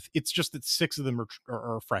of depth. It's just that 6 of them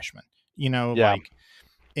are freshmen. Like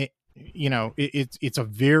it's a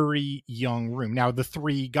very young room. Now, the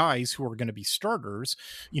 3 guys who are going to be starters,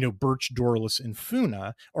 Birch, Dorlus, and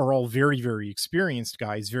Funa, are all very, very experienced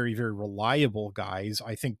guys, very, very reliable guys.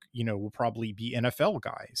 I think, will probably be NFL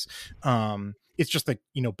guys. It's just that,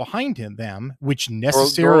 behind them, which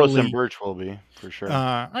necessarily Dorlus and Birch will be for sure.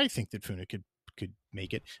 I think that Funa could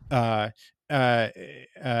make it.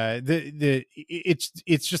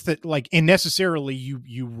 It's just that, like, and necessarily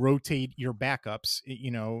you rotate your backups,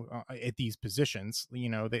 at these positions.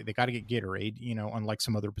 They got to get Gatorade, unlike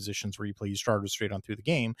some other positions where you play your starters straight on through the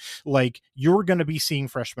game. Like, you're going to be seeing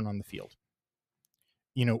freshmen on the field.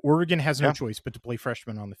 Oregon has no choice but to play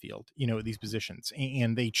freshmen on the field, at these positions.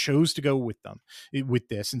 And they chose to go with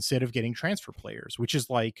this instead of getting transfer players, which is,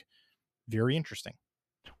 like, very interesting.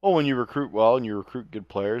 Well, when you recruit well and you recruit good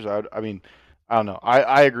players, I don't know.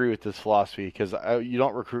 I agree with this philosophy because you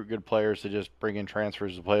don't recruit good players to just bring in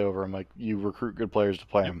transfers to play over them. Like, you recruit good players to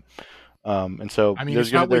play them. And so,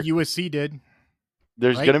 it's not what USC did.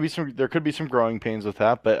 There's going to be there could be some growing pains with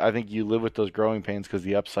that, but I think you live with those growing pains because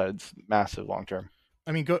the upside's massive long term.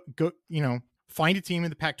 I mean, go, find a team in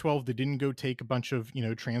the Pac-12 that didn't go take a bunch of,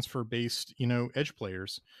 transfer-based, edge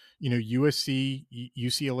players. USC,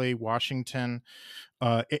 UCLA, Washington,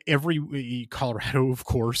 every Colorado, of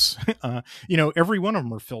course. Every one of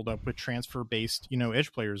them are filled up with transfer-based,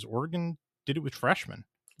 edge players. Oregon did it with freshmen.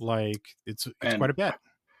 Like, it's quite a bet.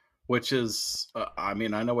 Which is, I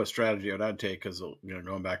know what strategy I'd take because,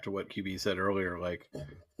 going back to what QB said earlier, like,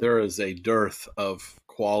 there is a dearth of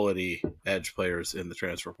quality edge players in the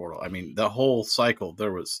transfer portal. I mean, the whole cycle,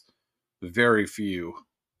 there was very few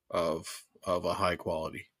of a high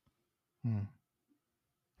quality.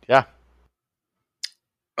 Yeah.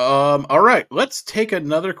 All right, let's take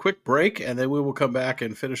another quick break, and then we will come back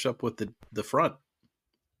and finish up with the front.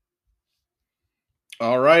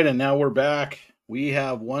 All right, and now we're back. We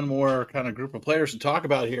have one more kind of group of players to talk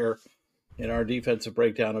about here in our defensive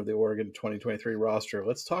breakdown of the Oregon 2023 roster.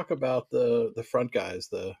 Let's talk about the front guys,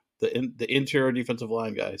 the interior defensive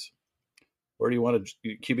line guys. Where do you want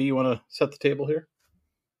to, QB, you want to set the table here?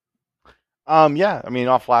 Yeah.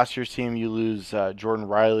 Off last year's team, you lose Jordan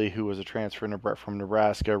Riley, who was a transfer from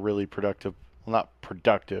Nebraska, really productive. Well, not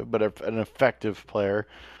productive, but an effective player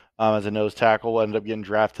as a nose tackle. Ended up getting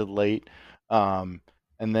drafted late. And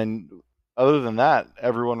then other than that,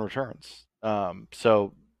 everyone returns.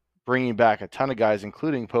 So bringing back a ton of guys,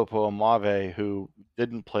 including Popo Amave, who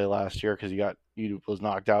didn't play last year because he was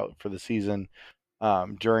knocked out for the season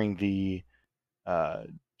during the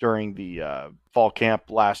fall camp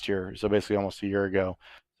last year. So basically almost a year ago.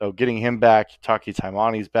 So getting him back, Taki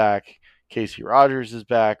Taimani's back, Casey Rogers is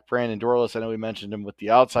back, Brandon Dorlus, I know we mentioned him with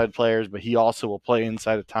the outside players, but he also will play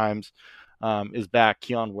inside at times. Is back.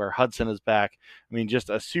 Keon Ware Hudson is back. Just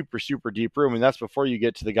a super, super deep room. And that's before you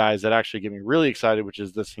get to the guys that actually get me really excited, which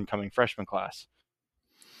is this incoming freshman class.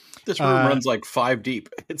 This room runs like 5 deep.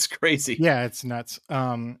 It's crazy. Yeah, it's nuts.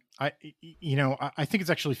 I think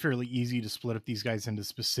it's actually fairly easy to split up these guys into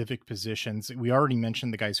specific positions. We already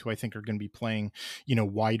mentioned the guys who I think are going to be playing,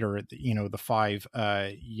 wider at the 5,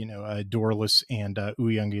 Dorlus and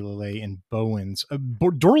Uiagalelei and Bowens.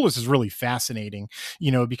 Dorlus is really fascinating,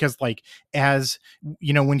 because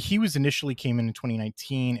when he was initially came in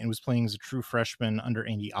 2019 and was playing as a true freshman under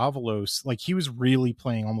Andy Avalos, like, he was really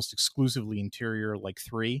playing almost exclusively interior, like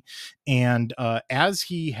 3. And as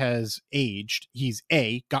he has aged, he's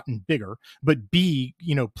gotten bigger, but B,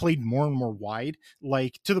 played more and more wide,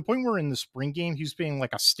 like, to the point where in the spring game he was playing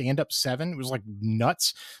like a stand-up 7. It was like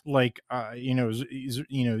nuts. Like, I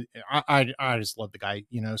just love the guy,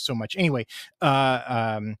 so much. Anyway,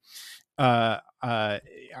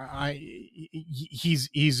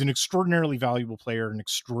 he's an extraordinarily valuable player and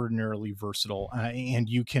extraordinarily versatile, and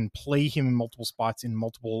you can play him in multiple spots in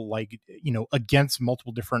multiple, like, against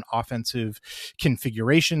multiple different offensive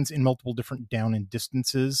configurations in multiple different down and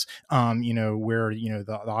distances, where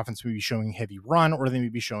the offense may be showing heavy run, or they may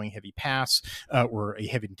be showing heavy pass, or a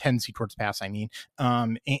heavy tendency towards pass,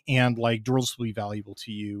 and like Dorless will be valuable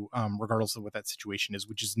to you regardless of what that situation is,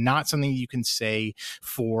 which is not something you can say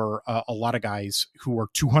for a lot of guys who are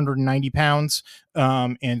 290 pounds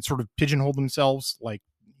and sort of pigeonhole themselves. Like,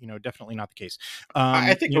 definitely not the case.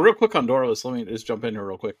 I think real quick on Dorless, let me just jump in here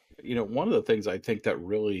real quick. One of the things I think that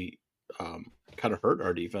really kind of hurt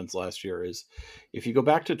our defense last year is, if you go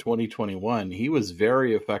back to 2021, he was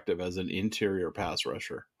very effective as an interior pass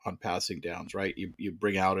rusher on passing downs, right? You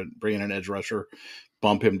bring in an edge rusher,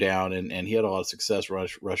 bump him down, and he had a lot of success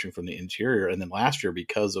rushing from the interior. And then last year,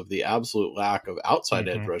 because of the absolute lack of outside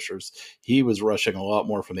edge rushers, he was rushing a lot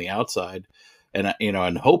more from the outside. And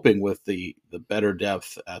and hoping with the better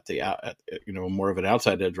depth at more of an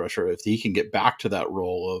outside edge rusher, if he can get back to that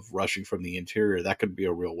role of rushing from the interior, that could be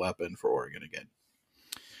a real weapon for Oregon again.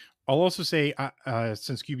 I'll also say,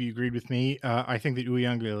 since QB agreed with me, I think that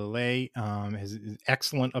Hythloday has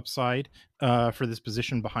excellent upside for this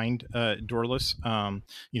position behind Dorless,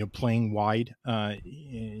 playing wide,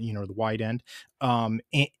 the wide end.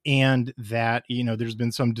 And that, there's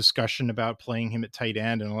been some discussion about playing him at tight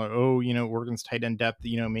end, and Oregon's tight end depth,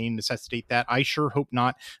 may necessitate that. I sure hope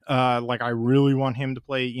not. I really want him to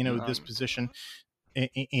play, this position.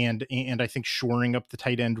 And I think shoring up the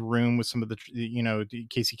tight end room with some of the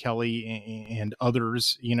Casey Kelly and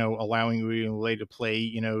others, allowing Hythloday to play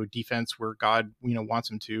defense where God wants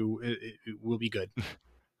him to, it will be good.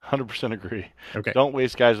 100% agree. Okay, don't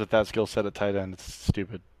waste guys with that skill set at tight end. It's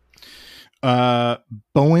stupid.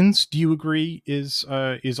 Bowens, do you agree is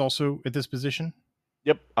also at this position?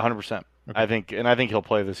 Yep, 100%. Okay. I think he'll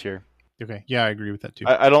play this year. Okay. Yeah, I agree with that too.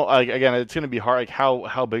 I don't again, it's going to be hard. Like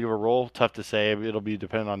how big of a role? Tough to say. It'll be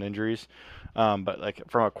dependent on injuries. But like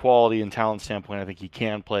from a quality and talent standpoint, I think he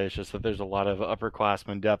can play. It's just that there's a lot of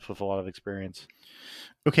upperclassmen depth with a lot of experience.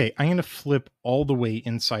 Okay, I'm going to flip all the way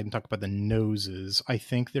inside and talk about the noses. I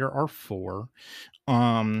think there are 4.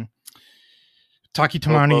 Taki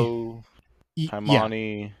Taimani,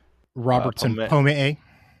 Robertson, Pomee.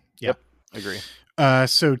 Yep, agree.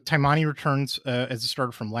 So Taimani returns as a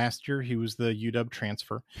starter from last year. He was the UW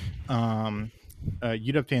transfer.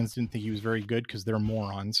 UW fans didn't think he was very good because they're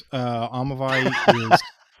morons. Amavai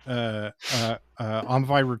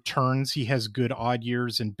Amavai returns. He has good odd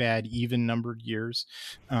years and bad even numbered years.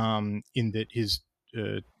 In that his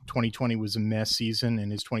 2020 was a mess season,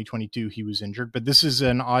 and his 2022 he was injured, but this is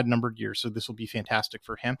an odd numbered year, so this will be fantastic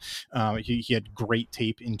for him. He had great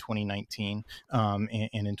tape in 2019 and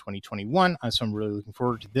in 2021, so I'm really looking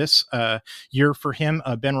forward to this year for him.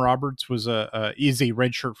 Ben Roberts is a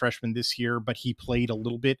redshirt freshman this year, but he played a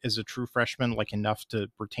little bit as a true freshman, like enough to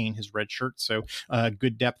retain his red shirt, so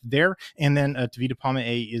good depth there. And then Tavita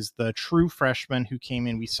Pomee is the true freshman who came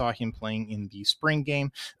in. We saw him playing in the spring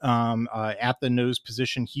game at the nose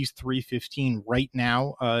position. He's 315 right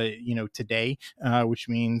now, today, which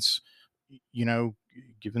means,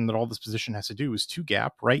 given that all this position has to do is 2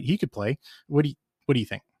 gap, right? He could play. What do you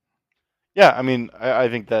think? Yeah, I mean, I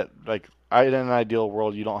think that, like, in an ideal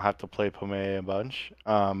world, you don't have to play Pomee a bunch.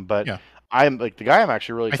 But yeah. I'm like the guy I'm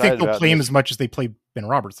actually really excited about. I think they'll play him as much as they played Ben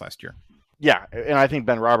Roberts last year. Yeah, and I think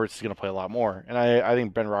Ben Roberts is going to play a lot more. And I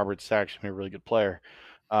think Ben Roberts is actually a really good player.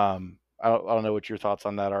 I don't know what your thoughts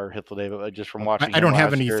on that are, Hythloday, but just from watching, I don't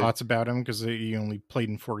have any thoughts about him because he only played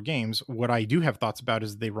in 4 games. What I do have thoughts about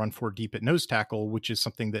is they run 4 deep at nose tackle, which is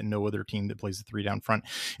something that no other team that plays the 3 down front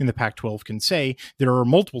in the Pac-12 can say. There are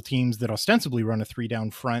multiple teams that ostensibly run a 3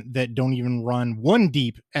 down front that don't even run 1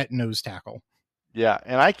 deep at nose tackle. Yeah,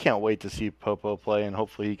 and I can't wait to see Popo play, and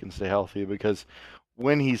hopefully he can stay healthy, because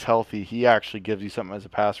when he's healthy, he actually gives you something as a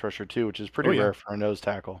pass rusher too, which is pretty rare for a nose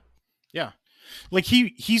tackle. Yeah. Like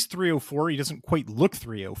he's 304. He doesn't quite look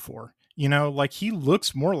 304, like he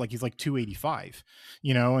looks more like he's like 285,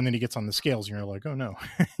 and then he gets on the scales and you're like, oh no,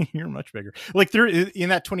 you're much bigger. Like there in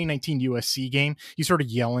that 2019 USC game, he started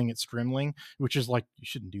yelling at Strimling, which is like, you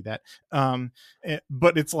shouldn't do that.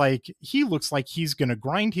 But it's like, he looks like he's going to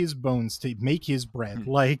grind his bones to make his bread.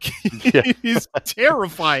 Like it is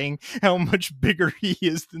terrifying how much bigger he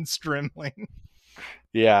is than Strimling.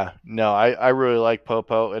 Yeah, no, I really like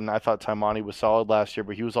Popo, and I thought Taimani was solid last year,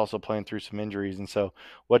 but he was also playing through some injuries. And so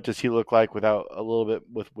what does he look like without a little bit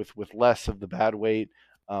with less of the bad weight,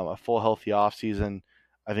 a full healthy offseason?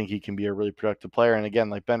 I think he can be a really productive player. And again,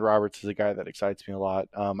 like, Ben Roberts is a guy that excites me a lot.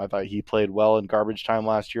 I thought he played well in garbage time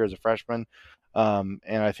last year as a freshman. And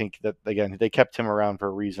I think that, again, they kept him around for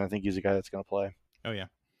a reason. I think he's a guy that's going to play. Oh yeah,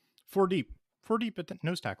 4 deep at the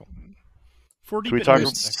nose tackle. 4 Can deep we at talk?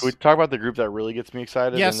 nose Can tackle. we talk about the group that really gets me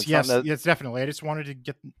excited? And Yes, it's not that, yes, definitely. I just wanted to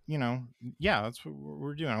get, that's what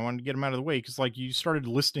we're doing. I wanted to get them out of the way because, like, you started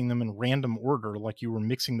listing them in random order, like you were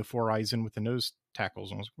mixing the 4 eyes in with the nose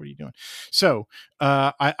tackles. And I was like, what are you doing? So,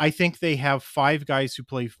 I think they have 5 guys who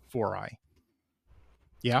play 4-eye.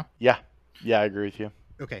 Yeah. yeah, I agree with you.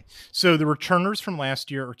 Okay, so the returners from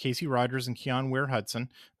last year are Casey Rogers and Keon Ware-Hudson.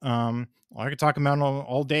 I could talk about them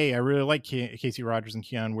all day. I really like Casey Rogers and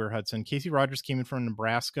Keon Ware-Hudson. Casey Rogers came in from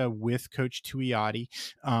Nebraska with Coach Tuioti.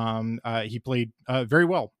 He played very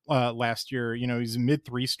well last year. He's a mid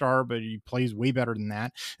 3-star, but he plays way better than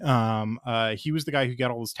that. He was the guy who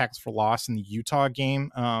got all those tackles for loss in the Utah game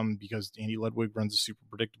because Andy Ludwig runs a super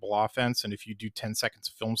predictable offense. And if you do 10 seconds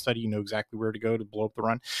of film study, you know exactly where to go to blow up the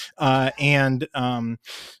run.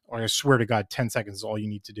 I swear to God, 10 seconds is all you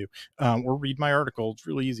need to do. Or read my article. It's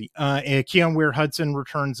really easy. Keon Ware-Hudson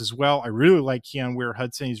returns as well. I really like Keon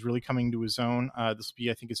Ware-Hudson. He's really coming to his own. This will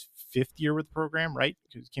be, I think, his 5th year with the program, right?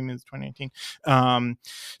 Because he came in 2019.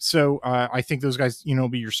 So I think those guys, will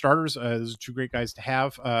be your starters. Those are 2 great guys to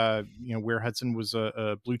have. Ware-Hudson was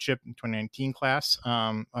a blue chip in 2019 class.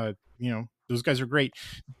 Those guys are great.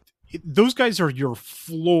 Those guys are your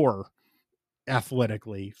floor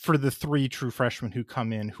athletically for the 3 true freshmen who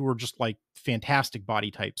come in, who are just like fantastic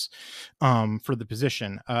body types for the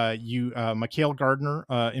position. Mikael Gardner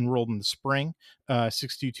enrolled in the spring,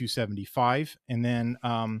 6'2", 275. And then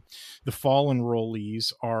the fall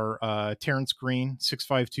enrollees are Terrence Green, 6'5",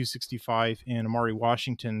 265, and Amari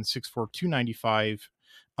Washington, 6'4", 295.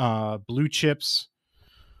 Blue chips.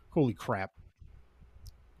 Holy crap.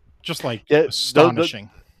 Just like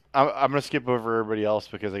astonishing. I'm going to skip over everybody else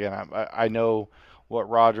because, again, I know what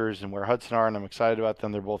Rogers and where Hudson are, and I'm excited about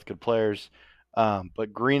them. They're both good players.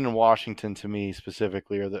 But Green and Washington, to me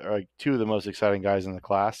specifically, are 2 of the most exciting guys in the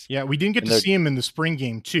class. Yeah, we didn't get to see him in the spring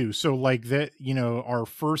game, too. So, like, that, our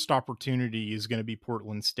first opportunity is going to be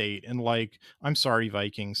Portland State. And, like, I'm sorry,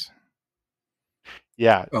 Vikings.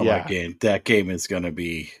 Yeah. That game is going to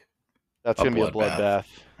be That's going to be a bloodbath.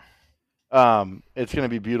 It's going to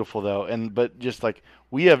be beautiful, though. But just like,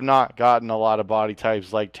 we have not gotten a lot of body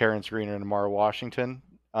types like Terrence Green and Amari Washington.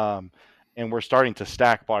 And we're starting to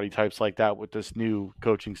stack body types like that with this new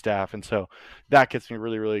coaching staff. And so that gets me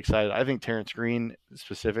really, really excited. I think Terrence Green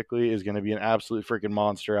specifically is going to be an absolute freaking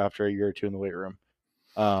monster after a year or 2 in the weight room.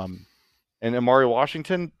 And Amari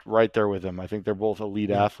Washington, right there with him. I think they're both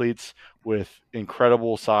elite athletes with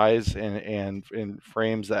incredible size and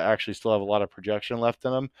frames that actually still have a lot of projection left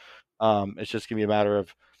in them. It's just going to be a matter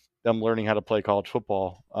of them learning how to play college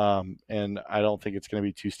football. And I don't think it's going to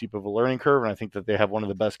be too steep of a learning curve. And I think that they have one of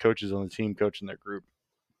the best coaches on the team coaching their group.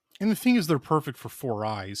 And the thing is, they're perfect for 4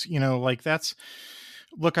 eyes.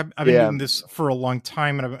 Look, I've been doing this for a long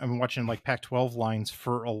time, and I've been watching like Pac-12 lines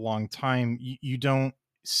for a long time. You don't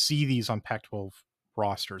see these on Pac-12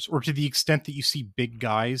 rosters, or to the extent that you see big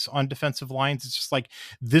guys on defensive lines. It's just like,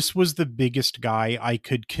 this was the biggest guy I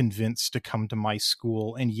could convince to come to my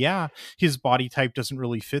school. And yeah, his body type doesn't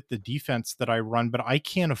really fit the defense that I run, but I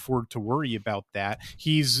can't afford to worry about that.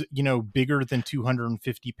 He's, bigger than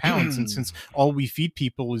 250 pounds. And since all we feed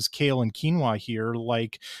people is kale and quinoa here,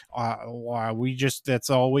 like, that's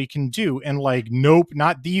all we can do. And like, nope,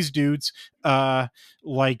 not these dudes. This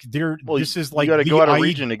is like, you got to go out of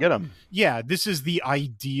region to get them. Yeah, this is the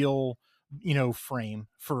ideal frame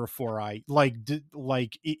for a 4-eye.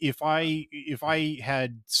 Like if I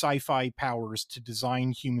had sci-fi powers to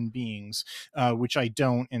design human beings, which I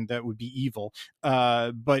don't, and that would be evil,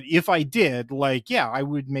 but if I did, I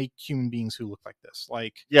would make human beings who look like this.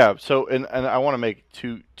 So and I want to make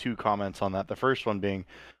two comments on that. The first one being,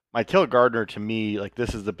 Mikael Gardner, to me, like,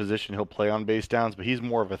 this is the position he'll play on base downs, but he's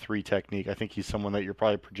more of a 3 technique. I think he's someone that you're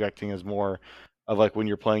probably projecting as more of like when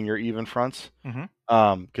you're playing your even fronts.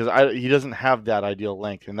 Because he doesn't have that ideal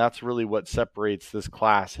length. And that's really what separates this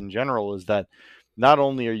class in general, is that not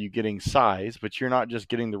only are you getting size, but you're not just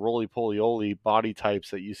getting the roly-poly-oly body types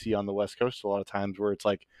that you see on the West Coast a lot of times, where it's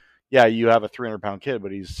like, yeah, you have a 300-pound kid,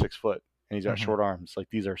 but he's 6 foot. And he's got short arms. Like,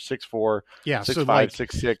 these are 6'4", 6'5",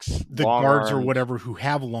 6'6", the long guards arms. Or whatever who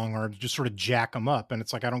have long arms just sort of jack them up, and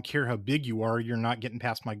it's like, I don't care how big you are, you're not getting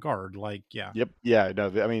past my guard. Yep. Yeah. No.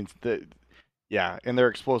 I mean, and they're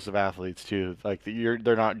explosive athletes too. Like, they're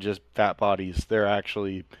not just fat bodies. They're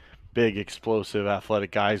actually big, explosive,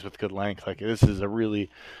 athletic guys with good length. Like, this is a really,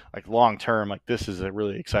 like, long term. Like, this is a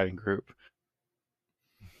really exciting group.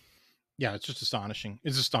 Yeah, it's just astonishing.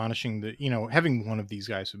 It's astonishing that, having one of these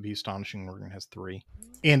guys would be astonishing. Oregon has 3.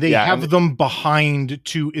 And they have them behind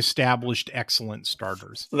two established excellent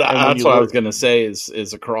starters. That's what I was going to say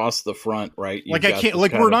is across the front, right? Like I can't,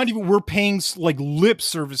 like we're paying like lip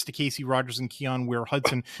service to Casey Rogers and Keon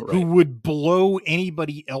Ware-Hudson, right, who would blow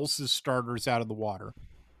anybody else's starters out of the water.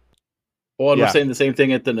 Well, and we're saying the same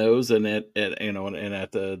thing at the nose and at you know and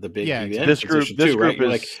at the big event. This group too, right? Is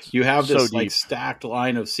like you have this so like stacked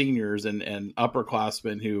line of seniors and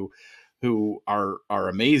upperclassmen who are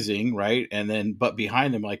amazing, right? And then but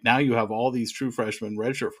behind them, like now you have all these true freshmen,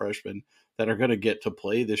 redshirt freshmen that are going to get to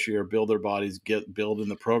play this year, build their bodies, build in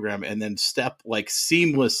the program, and then step like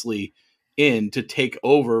seamlessly in to take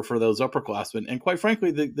over for those upperclassmen. And quite frankly,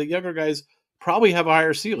 the younger guys probably have a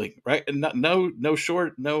higher ceiling, right? And no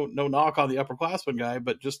knock on the upperclassman guy,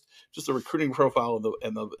 but just the recruiting profile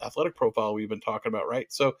and the athletic profile we've been talking about, right?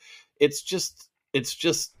 So it's just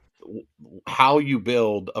how you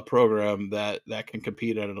build a program that can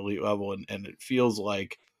compete at an elite level, and it feels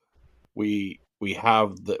like we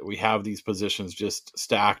have these positions just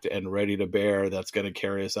stacked and ready to bear. That's going to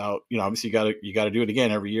carry us out. You know, obviously you got to do it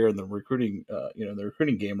again every year in the recruiting, the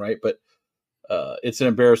recruiting game, right? But it's an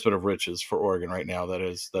embarrassment of riches for Oregon right now that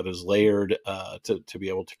is layered to be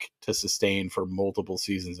able to sustain for multiple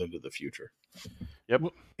seasons into the future. Yep.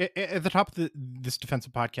 Well, at the top of this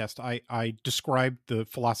defensive podcast, I described the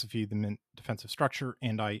philosophy of the Mint defensive structure,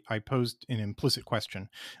 and I posed an implicit question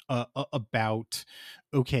about,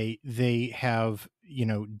 okay, they have,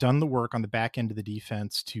 done the work on the back end of the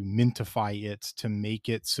defense to mintify it, to make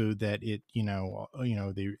it so that it,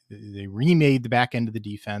 they remade the back end of the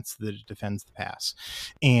defense so that it defends the pass.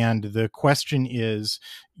 And the question is,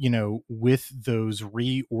 with those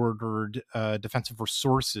reordered defensive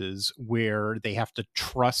resources where they have to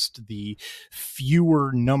trust the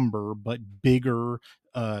fewer number but bigger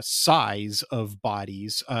size of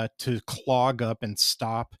bodies to clog up and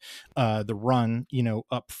stop the run,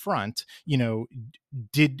 up front,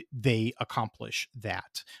 did they accomplish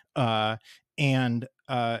that?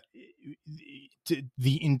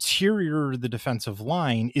 The interior of the defensive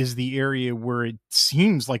line is the area where it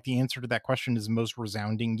seems like the answer to that question is most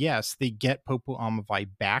resounding. Yes, they get Popo Amavai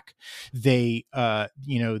back. They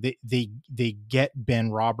get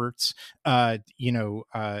Ben Roberts,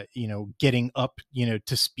 getting up,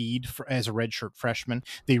 to speed as a redshirt freshman.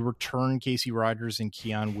 They return Casey Rogers and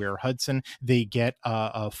Keon Ware-Hudson. They get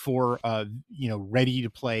four, ready to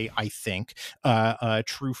play, I think,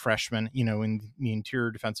 true freshmen, in the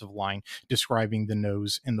interior defensive line, describing the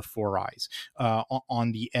nose and the four eyes.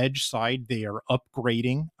 On the edge side, they are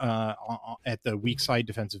upgrading at the weak side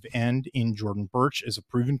defensive end in Jordan Birch as a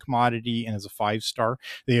proven commodity and as a 5-star.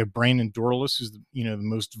 They have Brandon Dorlus, who's the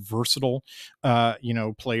most versatile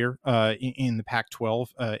player in the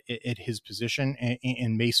Pac-12 at his position,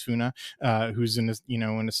 and Mace Funa, who's an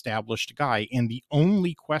established guy. And the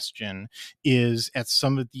only question is at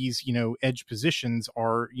some of these edge positions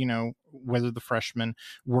are whether the freshmen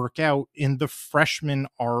work out, and the freshmen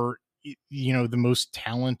are the most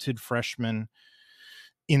talented freshmen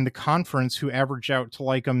in the conference who average out to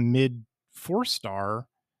like a mid 4-star.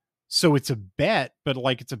 So it's a bet, but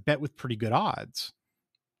it's a bet with pretty good odds.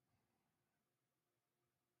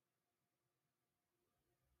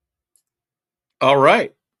 All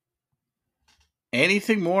right.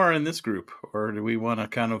 Anything more in this group, or do we want to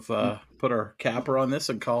kind of put our capper on this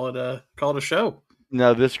and call it a show?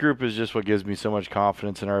 No, this group is just what gives me so much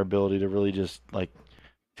confidence in our ability to really just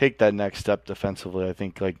take that next step defensively. I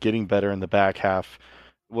think getting better in the back half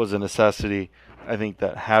was a necessity. I think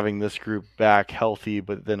that having this group back healthy,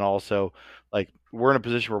 but then also we're in a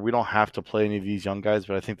position where we don't have to play any of these young guys,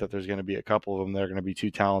 but I think that there's going to be a couple of them that are going to be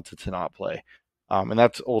too talented to not play. And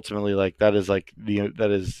that's ultimately that is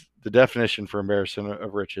the definition for embarrassment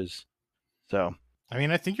of riches. So, I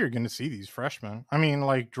mean, I think you're going to see these freshmen. I mean,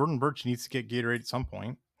 Jordan Birch needs to get Gatorade at some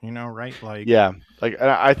point, right?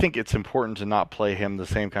 I think it's important to not play him the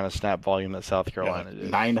same kind of snap volume that South Carolina did.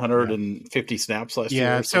 950 snaps last year.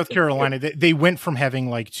 Yeah, South Carolina, they went from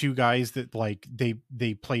having two guys that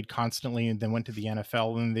they played constantly and then went to the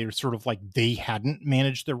NFL, and they were sort of they hadn't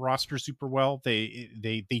managed their roster super well.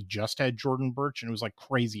 They just had Jordan Birch, and it was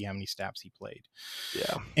crazy how many snaps he played.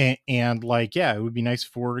 Yeah. And it would be nice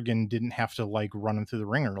if Oregon didn't have to run him through the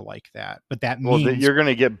ringer like that. But that means you're going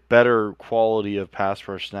to get better quality of pass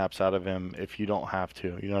rush snaps out of him if you don't have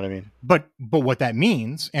to. You know what I mean? But what that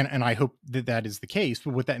means, and I hope that is the case,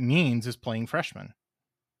 but what that means is playing freshmen,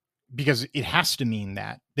 because it has to mean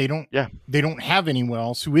that they don't have anyone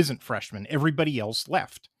else who isn't freshman. Everybody else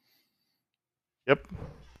left. Yep.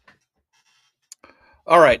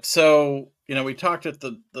 All right. So, we talked at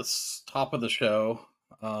the top of the show,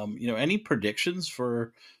 any predictions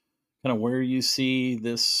for kind of where you see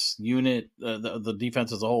this unit, the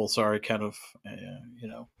defense as a whole, kind of,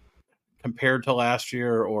 compared to last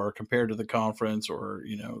year or compared to the conference or,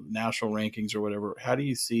 national rankings or whatever. How do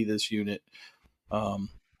you see this unit, um,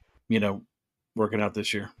 working out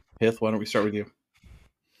this year? Hith, why don't we start with you?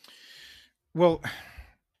 Well,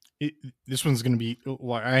 this one's going to be, I'm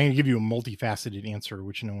going to give you a multifaceted answer,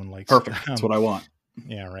 which no one likes. Perfect. That's what I want.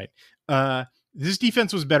 Yeah, right. This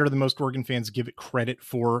defense was better than most Oregon fans give it credit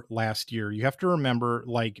for last year. You have to remember,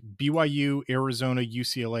 like, BYU, Arizona,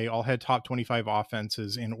 UCLA all had top 25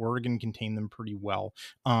 offenses, and Oregon contained them pretty well.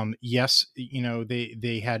 Yes,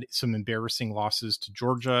 they had some embarrassing losses to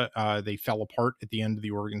Georgia. They fell apart at the end of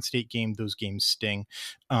the Oregon State game. Those games sting.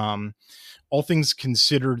 All things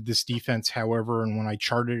considered, this defense, however, and when I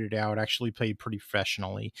charted it out, actually played pretty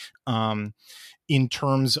professionally. In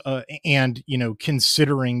terms of, and,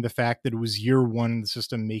 considering the fact that it was year one in the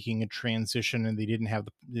system making a transition and they didn't have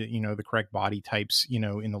the correct body types, in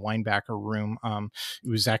the linebacker room, it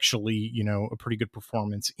was actually, a pretty good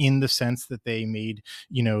performance in the sense that they made,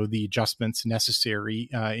 the adjustments necessary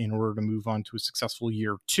in order to move on to a successful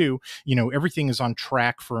year two. Everything is on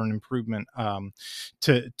track for an improvement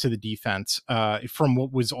to the defense from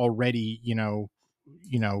what was already,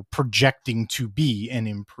 projecting to be an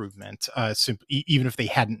improvement, simply, even if they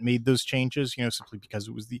hadn't made those changes, simply because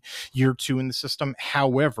it was the year two in the system.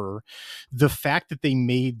 However, the fact that they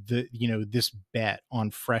made this bet on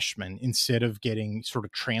freshmen instead of getting sort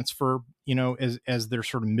of transfer, as their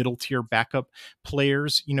sort of middle tier backup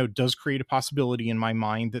players, does create a possibility in my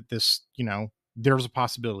mind that this, there's a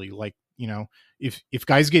possibility, like, if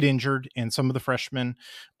guys get injured and some of the freshmen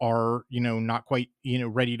are, not quite,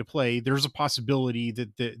 ready to play, there's a possibility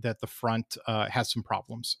that the front has some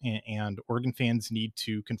problems, and Oregon fans need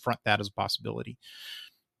to confront that as a possibility.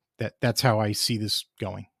 That's how I see this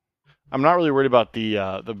going. I'm not really worried about the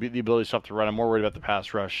ability stuff to run. I'm more worried about the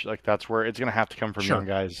pass rush. Like, that's where it's going to have to come from young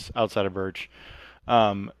guys outside of Birch.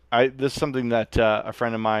 This is something that a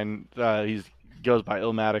friend of mine, he goes by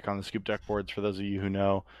Illmatic on the Scoop Duck boards, for those of you who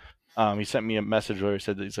know. He sent me a message where he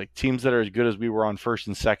said that he's like, teams that are as good as we were on first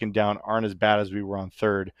and second down aren't as bad as we were on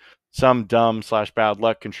third. Some dumb/bad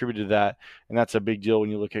luck contributed to that, and that's a big deal when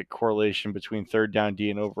you look at correlation between third down D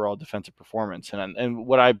and overall defensive performance. And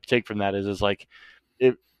what I take from that is like,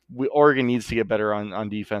 Oregon needs to get better on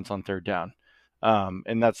defense on third down,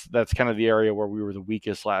 and that's kind of the area where we were the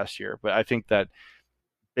weakest last year. But I think that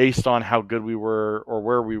based on how good we were or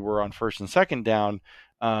where we were on first and second down,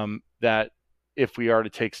 that if we are to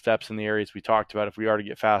take steps in the areas we talked about, if we are to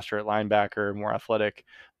get faster at linebacker, more athletic,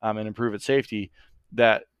 and improve at safety,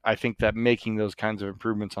 that I think that making those kinds of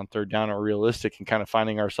improvements on third down are realistic, and kind of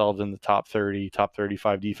finding ourselves in the top 30, top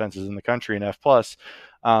 35 defenses in the country in F+,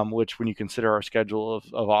 which when you consider our schedule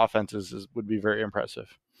of offenses would be very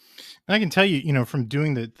impressive. And I can tell you, from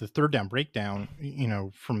doing the third down breakdown,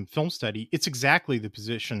 from film study, it's exactly the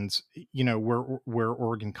positions, where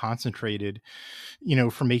Oregon concentrated,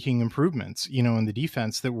 for making improvements, in the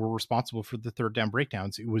defense that were responsible for the third down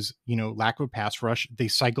breakdowns. It was, lack of a pass rush. They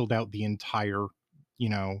cycled out the entire,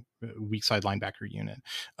 weak side linebacker unit.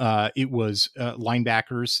 It was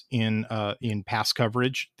linebackers in pass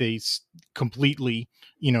coverage. They completely,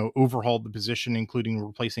 overhauled the position, including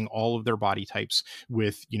replacing all of their body types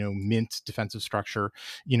with, mint defensive structure,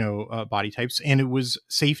 body types. And it was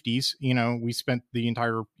safeties. We spent the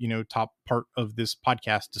entire, top part of this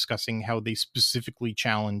podcast discussing how they specifically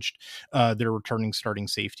challenged their returning starting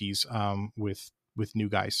safeties with new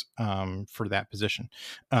guys for that position.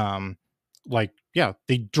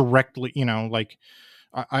 They directly,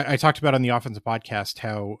 I talked about on the offensive podcast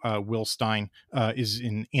how Will Stein is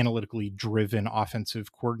an analytically driven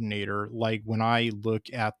offensive coordinator. Like, when I look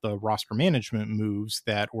at the roster management moves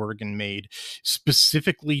that Oregon made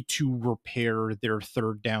specifically to repair their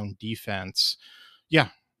third down defense, it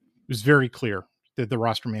was very clear that the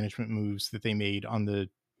roster management moves that they made on the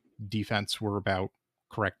defense were about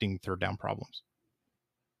correcting third down problems.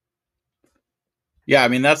 Yeah, I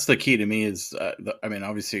mean, that's the key to me is,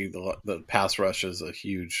 obviously the pass rush is a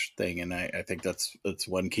huge thing. And I think that's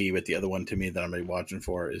one key. But the other one to me that I'm really watching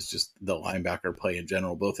for is just the linebacker play in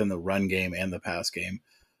general, both in the run game and the pass game.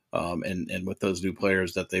 And with those new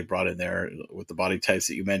players that they brought in there with the body types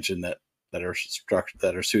that you mentioned that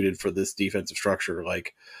are suited for this defensive structure.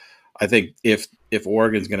 Like, I think if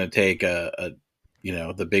Oregon's going to take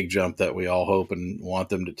the big jump that we all hope and want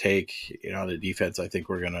them to take, the defense, I think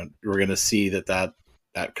we're gonna see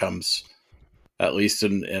that comes at least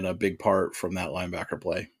in a big part from that linebacker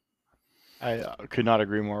play. I could not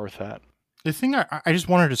agree more with that. The thing I just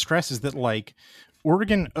wanted to stress is that, like,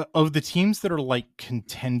 Oregon, of the teams that are like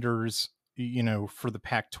contenders, for the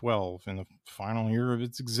Pac-12 in the final year of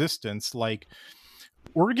its existence, like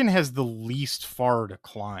Oregon has the least far to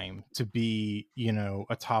climb to be,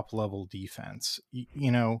 a top level defense.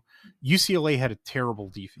 UCLA had a terrible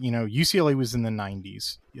defense. UCLA was in the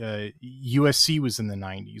 90s. USC was in the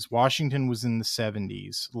 90s. Washington was in the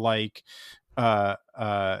 70s. Like,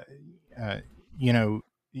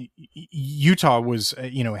 Utah was,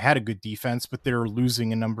 had a good defense, but they're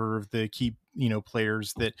losing a number of the key,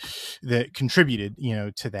 players that contributed,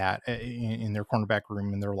 to that in their cornerback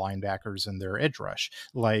room and their linebackers and their edge rush.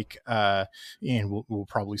 Like, and we'll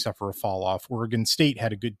probably suffer a fall off. Oregon State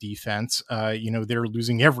had a good defense. They're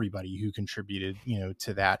losing everybody who contributed,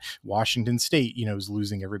 to that. Washington State, is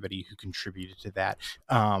losing everybody who contributed to that.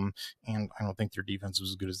 And I don't think their defense was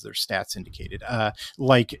as good as their stats indicated.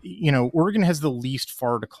 Oregon has the least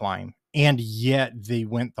far to climb, and yet they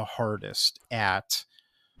went the hardest at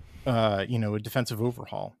a defensive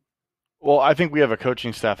overhaul. Well, I think we have a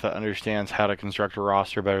coaching staff that understands how to construct a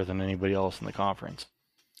roster better than anybody else in the conference.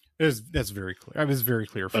 That's very clear. I was very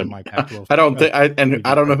clear from my Pac-12. I don't think I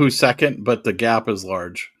don't know who's second, but the gap is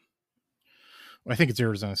large. I think it's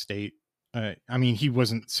Arizona State. He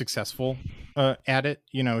wasn't successful at it,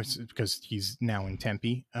 because he's now in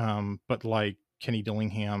Tempe. But like Kenny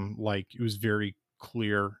Dillingham, like it was very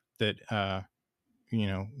clear that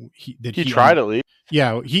he tried at least.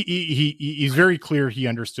 Yeah, he's very clear he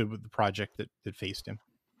understood the project that faced him.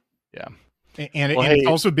 Yeah. And it's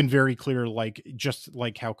also been very clear, like just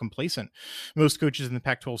like how complacent most coaches in the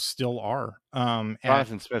Pac-12 still are.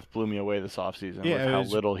 Jonathan Smith blew me away this offseason with how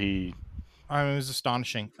little he. It was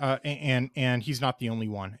astonishing, and he's not the only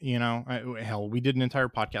one. Hell, we did an entire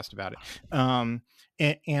podcast about it.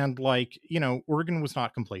 Oregon was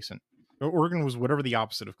not complacent. Oregon was whatever the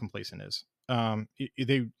opposite of complacent is.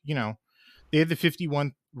 They had the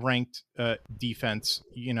 51 ranked defense.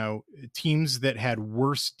 Teams that had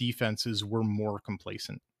worse defenses were more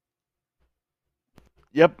complacent.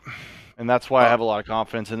 Yep. And that's why I have a lot of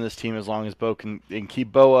confidence in this team. As long as Bo can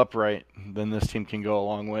keep Bo upright, then this team can go a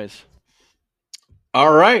long ways.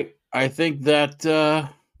 All right. I think that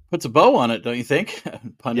puts a bow on it, don't you think?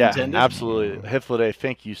 Pun intended. Absolutely. Hythloday,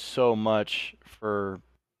 thank you so much for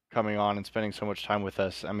coming on and spending so much time with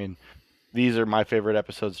us. I mean, these are my favorite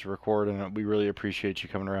episodes to record, and we really appreciate you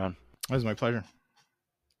coming around. It was my pleasure.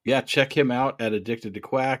 Yeah, check him out at Addicted to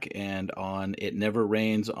Quack and on It Never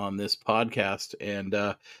Rains on this podcast.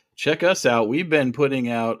 And check us out. We've been putting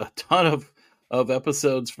out a ton of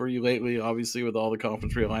episodes for you lately, obviously, with all the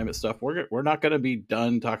conference realignment stuff. We're not going to be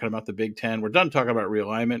done talking about the Big Ten. We're done talking about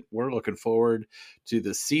realignment. We're looking forward to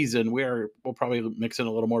the season. We'll probably mix in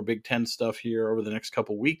a little more Big Ten stuff here over the next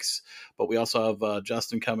couple weeks. But we also have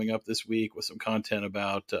Justin coming up this week with some content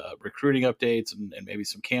about recruiting updates and maybe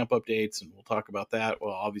some camp updates, and we'll talk about that.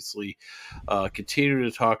 We'll obviously continue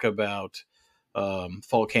to talk about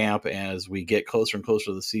fall camp as we get closer and closer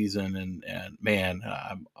to the season. And man,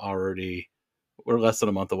 we're less than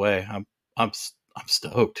a month away. I'm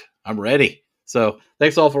stoked. I'm ready. So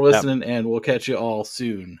thanks all for listening, and we'll catch you all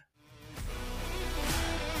soon.